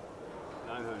chips.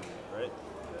 900, right?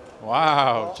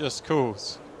 wow, just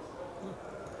calls.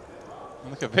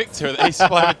 And look at Viktor with ace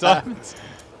 5 of diamonds,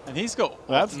 and he's got what,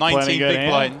 That's 19 plenty good big hand.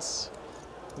 blinds.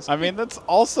 I mean, that's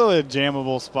also a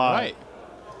jammable spot. Right,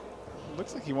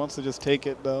 Looks like he wants to just take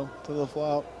it though to the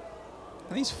flop.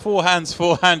 and he's four hands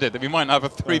four-handed. That we might have a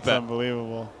three That's bet.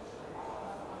 unbelievable.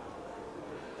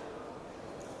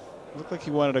 Looked like he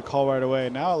wanted to call right away.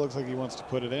 Now it looks like he wants to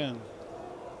put it in.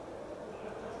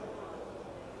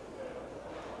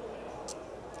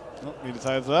 Oh, he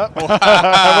decides that. Wow.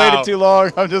 I waited too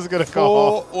long. I'm just going to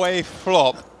call. Four-way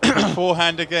flop,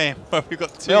 four-hander game. Where we've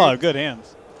got two They all have good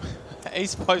hands.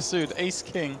 ace 5 suited, ace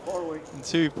king, 4 weeks. and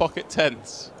two pocket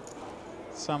tens.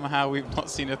 Somehow we've not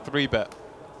seen a three bet.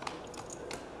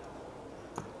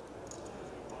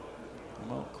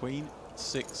 Well, queen,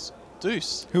 6,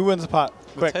 deuce. Who wins the pot?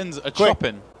 The Quick. tens are Quick.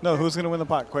 chopping. No, who's going to win the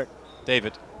pot? Quick.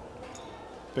 David.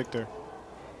 Viktor.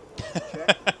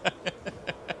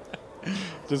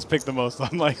 Just pick the most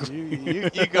unlikely.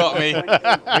 You got me.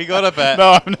 We got a bet.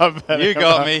 No, I'm not betting. You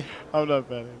got me. I'm not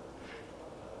betting.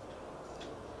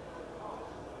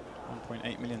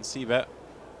 1.8 million C bet.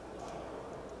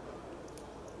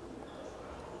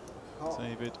 Call.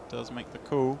 David does make the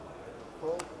call.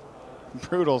 Call.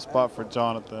 Brutal spot for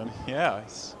Jonathan. Yeah.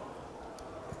 It's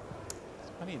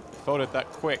funny he folded that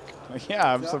quick.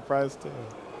 Yeah, I'm surprised too.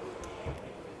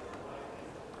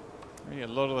 Really, a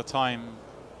lot of the time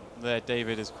there,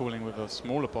 David is calling with a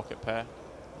smaller pocket pair.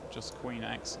 Just queen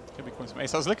X. Could be queen some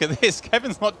ace. Look at this.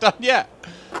 Kevin's not done yet.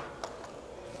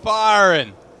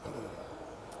 Firing.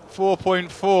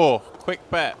 4.4. Quick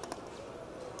bet.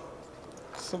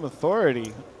 Some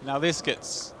authority. Now this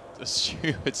gets a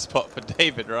stupid spot for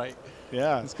David, right?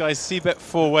 Yeah. This guy's C-bet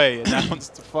four-way and now wants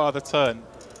to fire the turn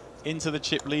into the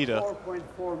chip leader.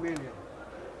 4.4 million.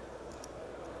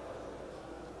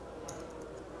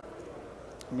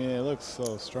 I mean, it looks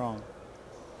so strong.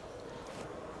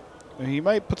 And he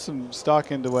might put some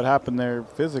stock into what happened there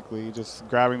physically, just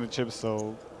grabbing the chips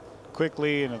so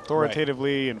quickly and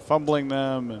authoritatively and fumbling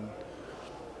them. And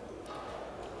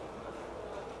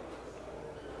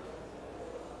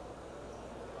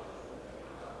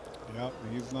yep,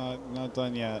 he's not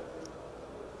done yet.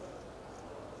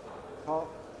 Call.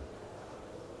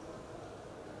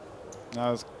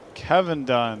 Now is Kevin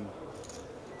done?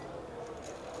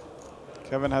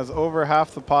 Kevin has over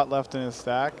half the pot left in his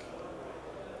stack.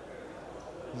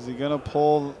 Is he gonna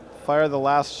fire the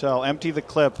last shell, empty the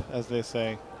clip, as they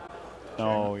say?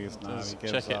 No, he's not. Does He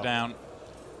gives check it up. down.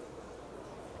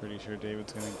 Pretty sure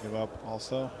David's going to give up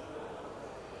also.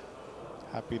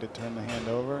 Happy to turn the hand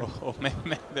over. Or maybe,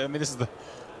 I mean, this is the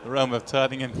realm of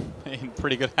turning in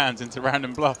pretty good hands into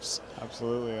random bluffs.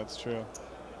 Absolutely, that's true.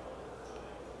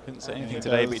 Couldn't say And anything he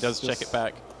today, but he does does check it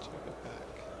back.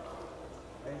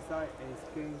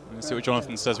 Let's see what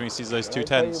Jonathan says when he sees those two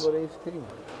tens.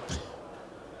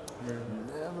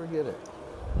 Never get it.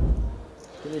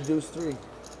 Give me deuce 3.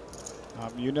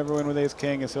 You never win with ace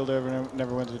king. Isildur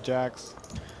never wins with jacks.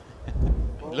 It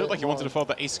looked like he wanted to fold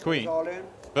the ace queen,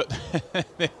 but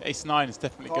ace 9 is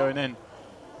definitely going in.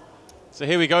 So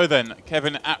here we go then.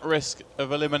 Kevin at risk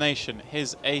of elimination.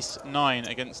 His ace 9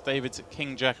 against David's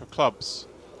king jack of clubs.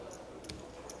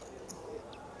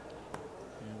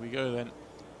 Here we go then.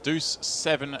 Deuce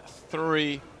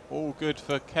 7-3. All good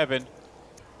for Kevin.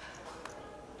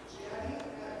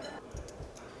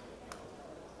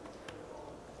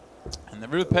 And the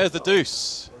river pairs the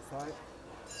deuce.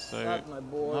 So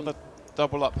another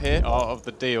double up here of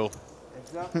the deal.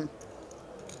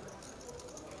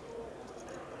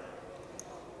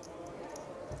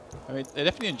 I mean, they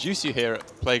definitely induce you here at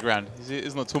Playground.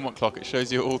 Isn't a tournament clock? It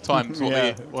shows you at all times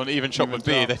what, what an even shot would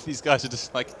be. These guys are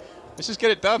just like, let's just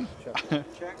get it done.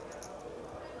 Check.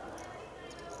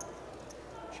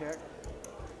 Check.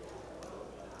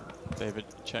 David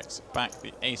checks back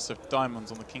the ace of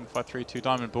diamonds on the king 5-3-2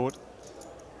 diamond board.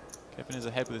 Kevin is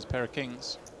ahead with his pair of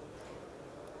kings.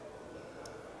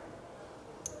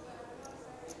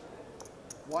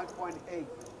 $1.8.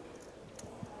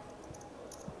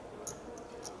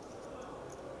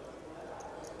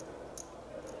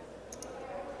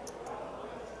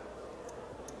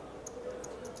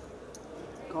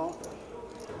 Call.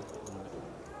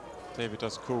 David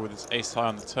does call with his ace high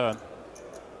on the turn.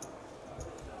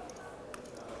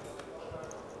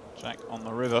 Jack on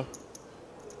the river.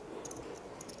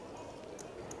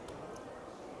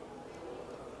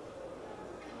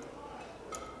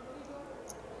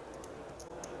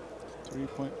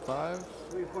 $3.5.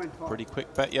 3.5. Pretty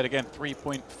quick bet yet again.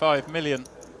 3.5 million.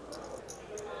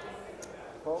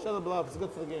 Show the bluff. It's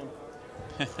good for the game.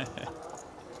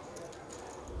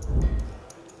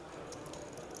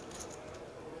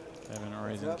 Kevin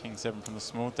raising king 7 from the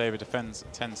small. David defends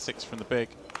 10-6 from the big.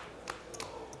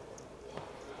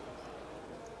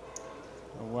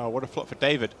 Oh wow, what a flop for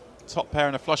David. Top pair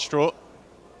and a flush draw.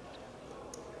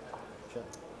 Check.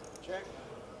 Check.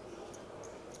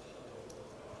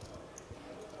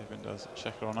 Kevin does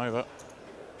check it on over.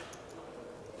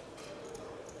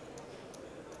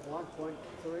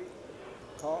 1.3.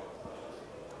 Call.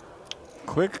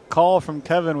 Quick call from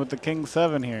Kevin with the king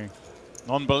 7 here.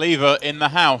 Non-believer in the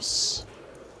house.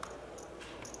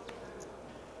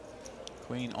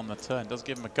 Queen on the turn. Does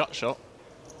give him a gut shot.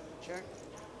 Check.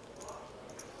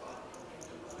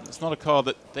 It's not a card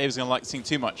that Dave's going to like seeing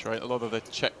too much, right? A lot of the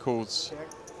check calls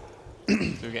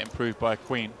do get improved by a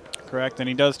queen. Correct, and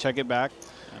he does check it back.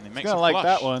 And he He's makes gonna a like flush.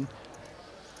 that one.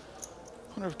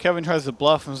 Wonder if Kevin tries to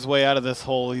bluff his way out of this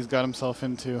hole he's got himself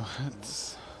into.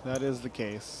 That is the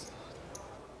case.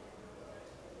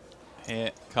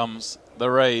 Here comes the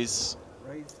raise.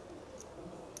 Raise.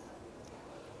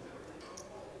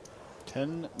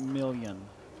 10 million.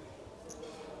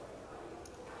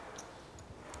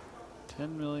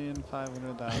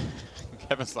 10,500,000.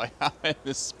 Kevin's like, I'm in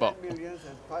this spot.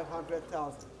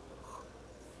 10,500,000.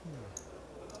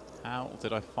 How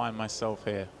did I find myself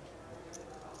here?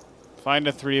 Find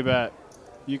a 3-bet.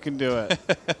 You can do it.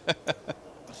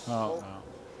 Oh, no.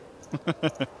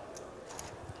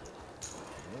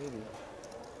 Maybe.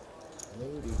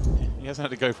 He hasn't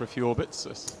had to go for a few orbits, so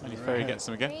it's only fair he gets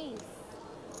them again. Raise.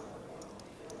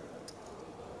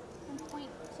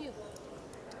 1.2.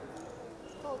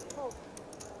 Fold.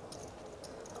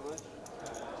 How much?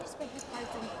 Just put the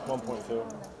cards in.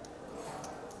 1.2.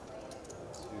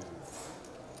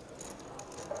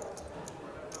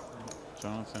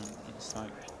 Jonathan looks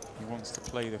like he wants to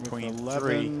play the With queen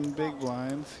 11 3. big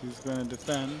blinds, he's going to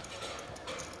defend.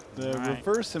 The Right.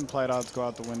 reverse implied odds go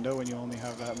out the window when you only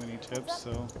have that many chips,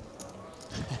 so.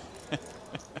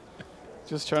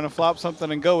 Just trying to flop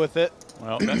something and go with it.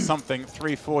 Well, that's something.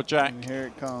 3-4 jack. And here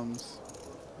it comes.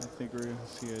 I think we're going to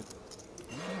see it.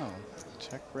 Oh,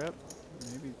 check rep.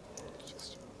 Maybe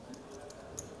just.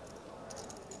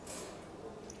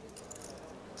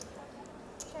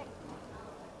 Check.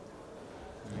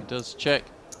 He does check.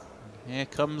 Here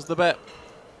comes the bet.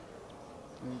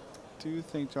 I do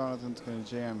think Jonathan's going to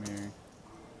jam here.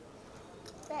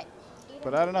 Bet.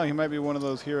 But I don't know. He might be one of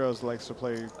those heroes who likes to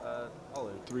play All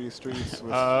in. 3 streets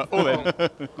with All in.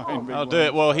 9 big I'll do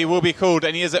it. Well, he will be called,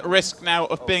 and he is at risk now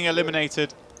of being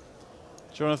eliminated.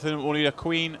 Jonathan will need a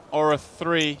queen or a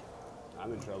 3.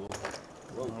 I'm in trouble.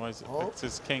 Otherwise,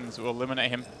 Victor's kings will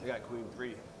eliminate him. I got queen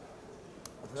 3.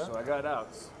 So I got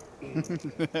outs. You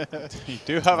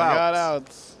do have outs. Got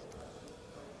outs.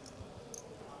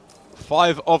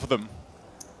 5 of them.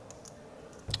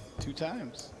 2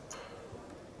 times.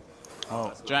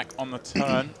 Oh, Jack on the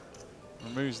turn.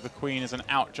 Removes the queen as an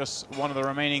out. Just one of the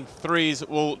remaining 3s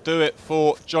will do it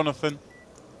for Jonathan.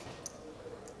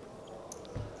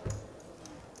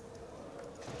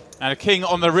 And a king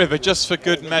on the river just for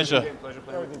good measure.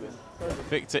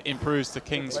 Victor improves to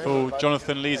king's full.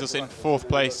 Jonathan leaves us in 4th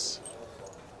place,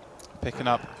 picking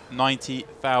up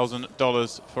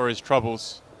 $90,000 for his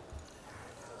troubles.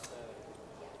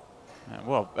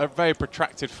 Well, a very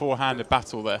protracted 4-handed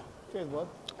battle there. Oh,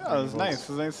 it was nice. It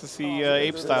was nice to see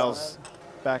ApeStyles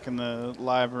back in the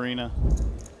live arena.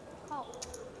 Oh.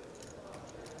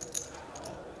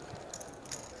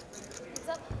 What's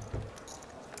up?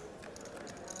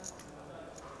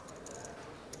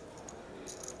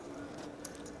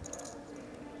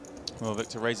 Well,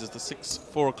 Victor raises the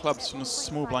 6-4 of clubs from the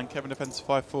small blind. Kevin defends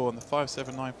 5-4, and the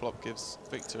 5-7-9 flop gives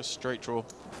Victor a straight draw.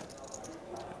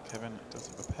 Kevin does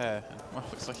have a pair. And, well,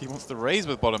 looks like he wants to raise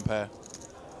with bottom pair.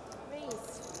 Raise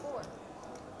 4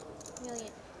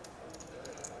 million.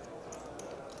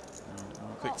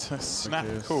 Victor snap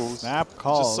calls. Snap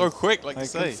calls. Just so quick, like you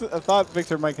say. I thought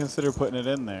Victor might consider putting it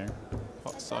in there.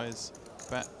 Pot size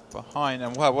bet behind.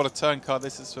 And wow, what a turn card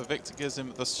this is for Victor. Gives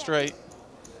him the straight.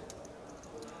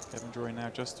 Kevin drawing now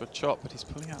just to a chop, but he's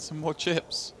pulling out some more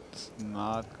chips. It's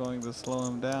not going to slow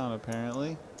him down,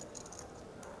 apparently.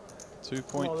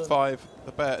 2.5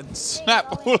 the bet, and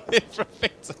snap all in from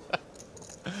Victor.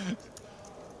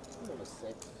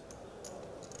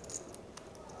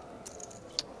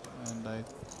 And I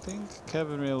think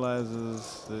Kevin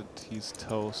realizes that he's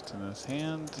toast in his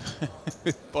hand.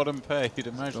 Bottom pair, you'd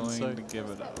imagine going so. to give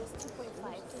it up. That was 2.5.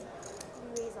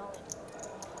 You raise all in.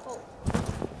 Fold.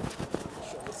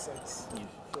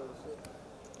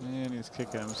 And he's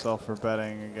kicking himself for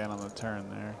betting again on the turn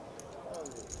there.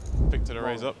 Victor to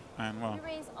raise up, and well, You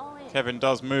raise all in. Kevin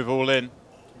does move all in.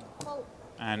 Fold.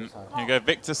 And here you go,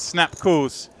 Victor snap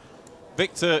calls.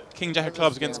 Victor, King Jack of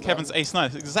clubs against Kevin's ace-9.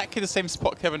 It's exactly the same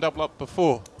spot Kevin doubled up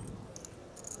before.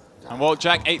 And while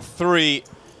Jack 8-3,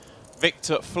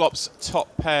 Victor flops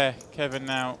top pair. Kevin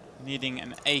now needing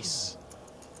an ace.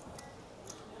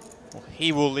 Well,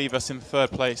 he will leave us in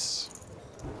 3rd place.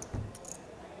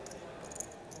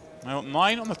 Well,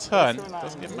 9 on the turn.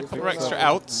 Doesn't give him a couple extra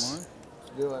outs. Let's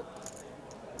do it.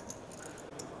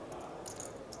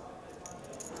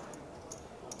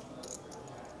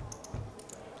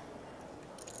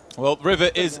 Well, river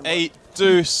is a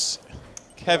deuce.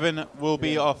 Kevin will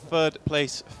be our 3rd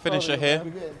place finisher here.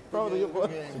 You got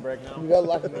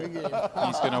lucky.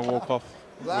 He's going to walk off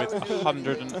with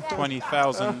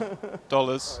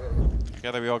 $120,000.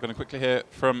 Together we are going to quickly hear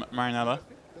from Marinella.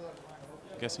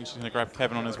 Guessing she's going to grab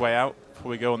Kevin on his way out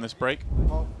before we go on this break.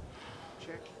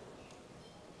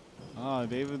 Oh,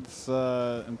 David's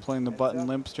employing the button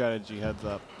limp strategy, heads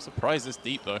up. I'm surprised this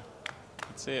deep though.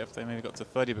 I'd see if they maybe got to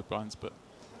 30 big blinds, but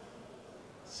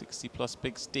 60 plus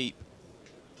bigs deep.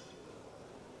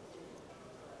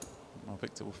 Well,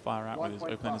 Victor will fire out with his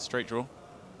open-ended straight draw.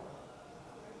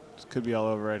 This could be all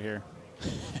over right here.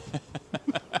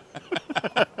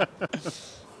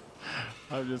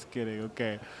 I'm just kidding.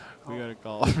 Okay, we got to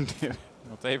call him, David.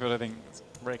 Well, David, I think, is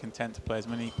very content to play as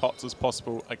many pots as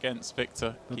possible against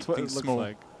Victor. That's Keep what it things looks small.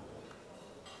 like.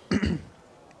 Look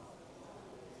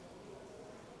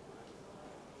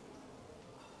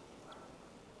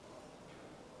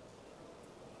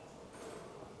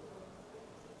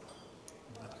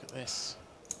at this.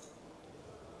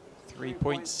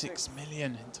 3.6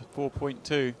 million into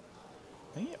 4.2.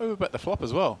 I think he overbet the flop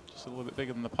as well, just a little bit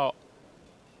bigger than the pot.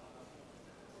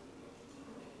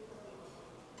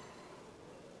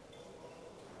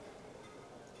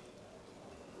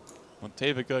 Well,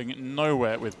 David going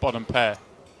nowhere with bottom pair.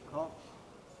 Call.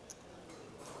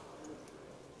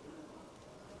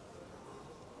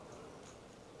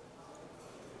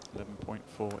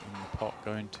 11.4 in the pot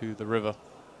going to the river.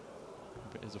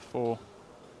 If it is a 4,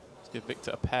 let's give Victor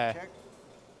a pair. Check.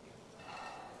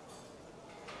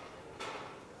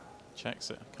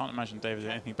 Checks it. Can't imagine David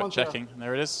doing anything but One, zero. checking. And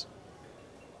there it is.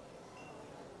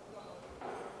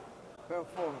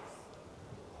 Performance.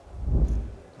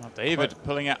 Well, David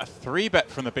pulling out a 3-bet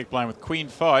from the big blind with Queen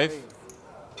 5.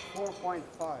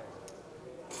 4.5.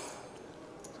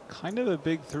 Kind of a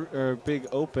big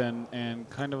open and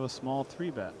kind of a small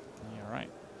 3-bet. Yeah, right.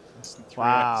 Less than 3x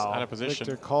Wow. out of position.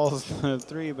 Victor calls the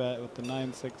 3-bet with the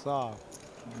 9-6 off.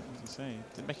 As you say,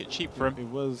 didn't make it cheap for him. It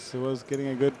was getting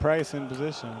a good price in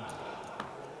position.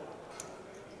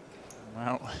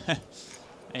 Well,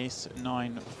 ace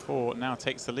 9-4 now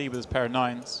takes the lead with his pair of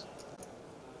nines.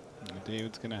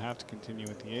 David's going to have to continue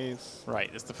with the ace. Right,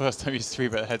 it's the first time he's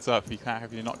 3-bet heads up. You can't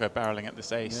have you not go barreling at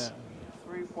this ace.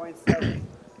 Yeah. 3.7. It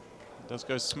does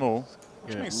go small,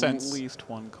 which makes sense. At least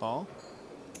one call.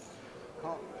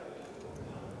 Call.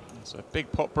 So a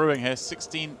big pot brewing here,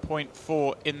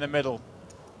 16.4 in the middle.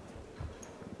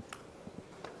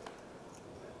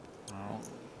 Oh,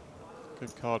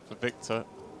 good card for Viktor.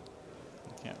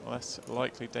 Yeah, less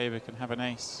likely David can have an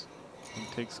ace. And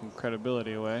take some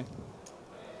credibility away.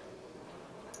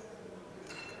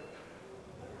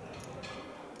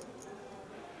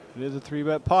 It is a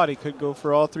 3-bet pot. He could go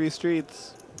for all 3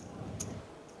 streets.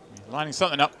 He's lining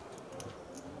something up.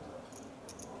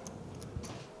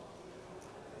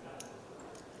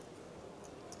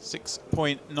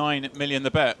 $6.9 million the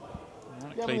bet.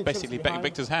 Ironically, basically betting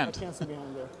Viktor's hand.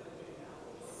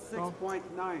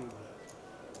 6.9.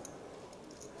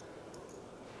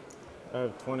 I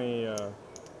have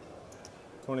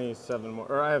 27 more.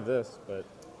 Or I have this, but.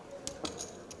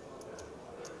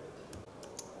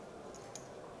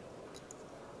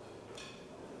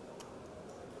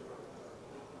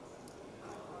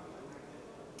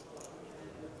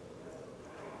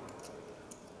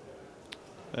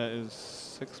 That is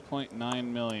 6.9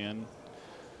 million.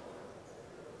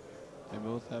 They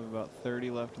both have about 30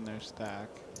 left in their stack.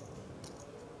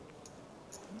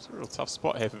 It's a real tough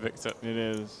spot here for Viktor. It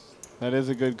is. That is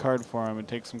a good card for him. It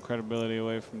takes some credibility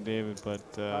away from David, but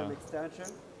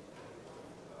Extension.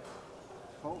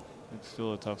 Fold. it's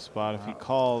still a tough spot. If he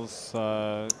calls,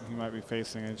 he might be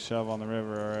facing a shove on the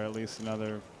river, or at least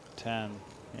another 10.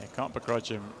 Yeah, can't begrudge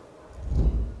him.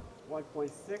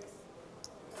 1.6.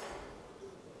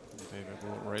 David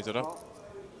will raise it up. Call.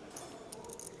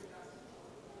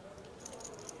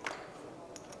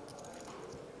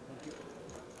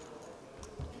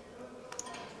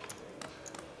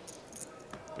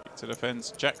 Viktor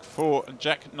defends Jack 4 and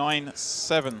Jack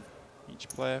 9-7. Each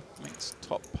player makes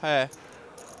top pair.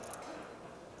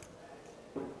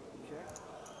 Check.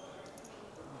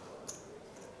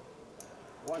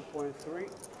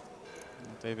 1.3.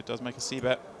 David does make a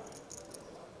C-bet.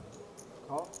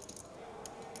 Call.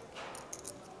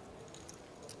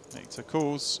 Viktor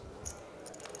calls.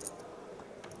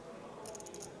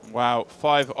 Wow,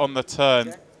 5 on the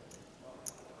turn. Check.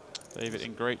 David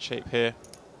in great shape here.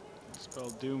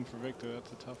 Spelled doom for Viktor.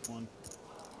 That's a tough one.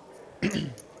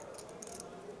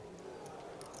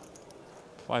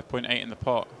 5.8 in the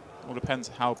pot. All depends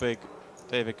how big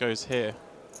David goes here.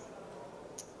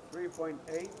 3.8.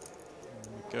 There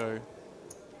we go.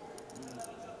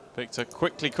 Viktor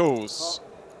quickly calls.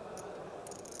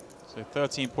 So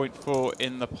 13.4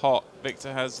 in the pot.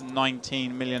 Viktor has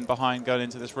 19 million behind going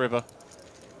into this river.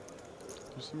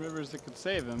 There's some rivers that could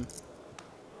save him.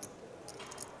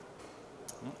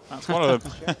 Oh, that's one of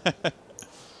them.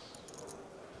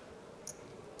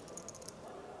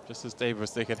 Just as David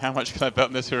was thinking, how much can I bet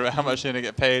on this river? How much am I going to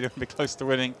get paid and be close to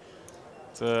winning?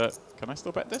 Can I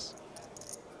still bet this?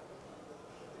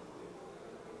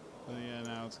 So yeah,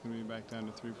 now it's going to be back down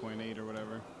to 3.8 or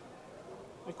whatever.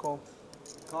 I call.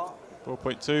 Call.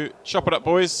 4.2. Chop it up,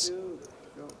 boys. 2.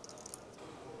 Go.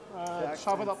 Jack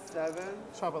Chop it up. 7.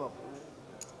 Chop it up.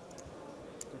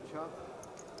 Good chop.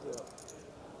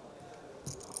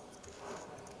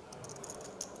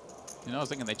 You know, I was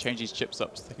thinking they change these chips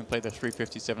up so they can play the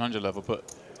 350, 700 level,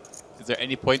 but is there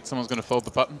any point someone's going to fold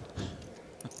the button?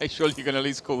 Hey, surely you're going to at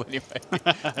least call anyway.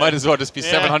 Might as well just be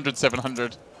 700,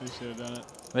 700. You should have done it.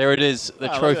 There it is, the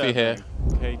Ah, look trophy at here.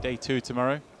 that Okay, day 2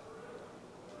 tomorrow.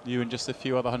 You and just a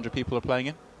few other 100 people are playing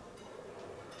in.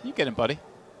 You get him, buddy.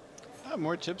 I have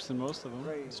more chips than most of them.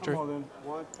 Raise. true.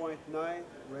 1.9.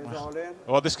 Raise all in.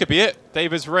 Well, this could be it.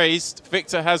 David's raised.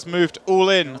 Viktor has moved all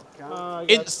in.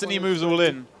 Count. Instantly moves all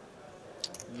in.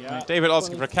 I mean, David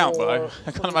asking for a count, but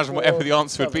I can't imagine whatever the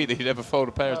answer would be that he'd ever fold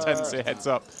a pair of 10s here heads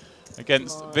up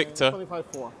against Viktor.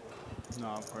 25-4. No,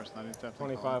 of course not. He's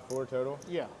definitely 25-4 total?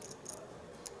 Yeah.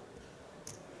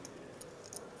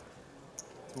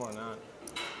 It's more than that.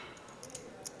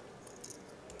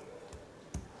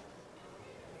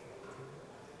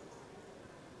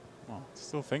 Well,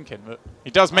 still thinking, but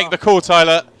he does make the call,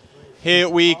 Tyler. Here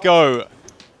we go.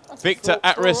 Viktor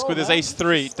at risk with his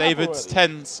ace-3. David's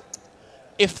 10s,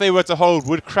 if they were to hold,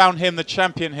 would crown him the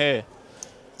champion here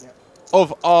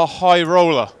of our high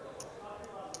roller.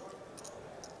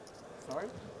 Sorry?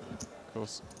 Of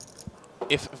course.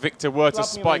 If Viktor were to Drop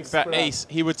me spike like that spread. ace,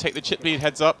 he would take the chip lead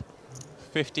heads up,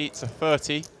 50 to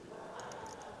 30.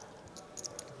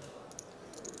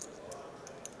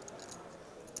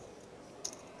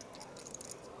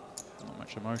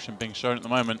 Much emotion being shown at the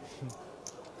moment.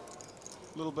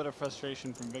 A little bit of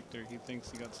frustration from Viktor. He thinks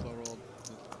he got slow rolled.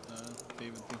 With,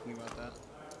 David thinking about that.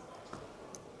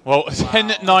 Well,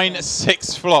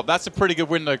 10-9-6 flop. That's a pretty good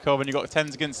window, Cobb, and you got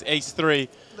 10s against ace-3.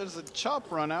 There's a chop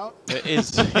run out. It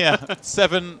is, yeah,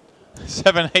 7-8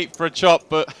 for a chop,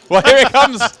 but well, here it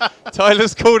comes.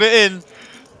 Tyler's called it in.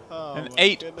 Oh, An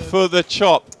 8 for the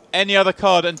chop. Any other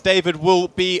card, and David will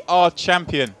be our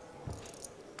champion.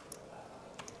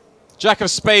 Jack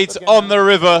of spades on the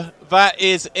river. That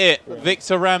is it.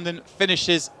 Viktor Ramdin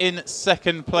finishes in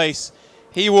second place.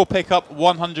 He will pick up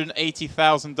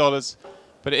 $180,000.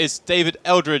 But it is David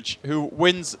Eldridge who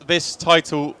wins this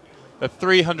title, the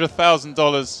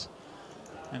 $300,000.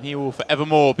 And he will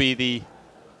forevermore be the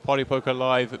Party Poker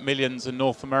Live Millions in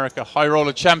North America High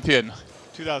Roller Champion.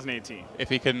 2018. If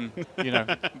he can, you know,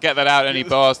 get that out any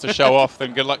bars to show off,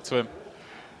 then good luck to him.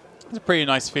 It's a pretty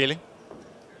nice feeling.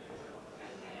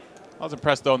 I was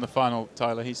impressed though on the final,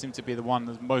 Tyler. He seemed to be the one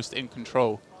that's most in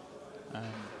control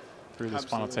through this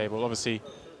final table. Obviously,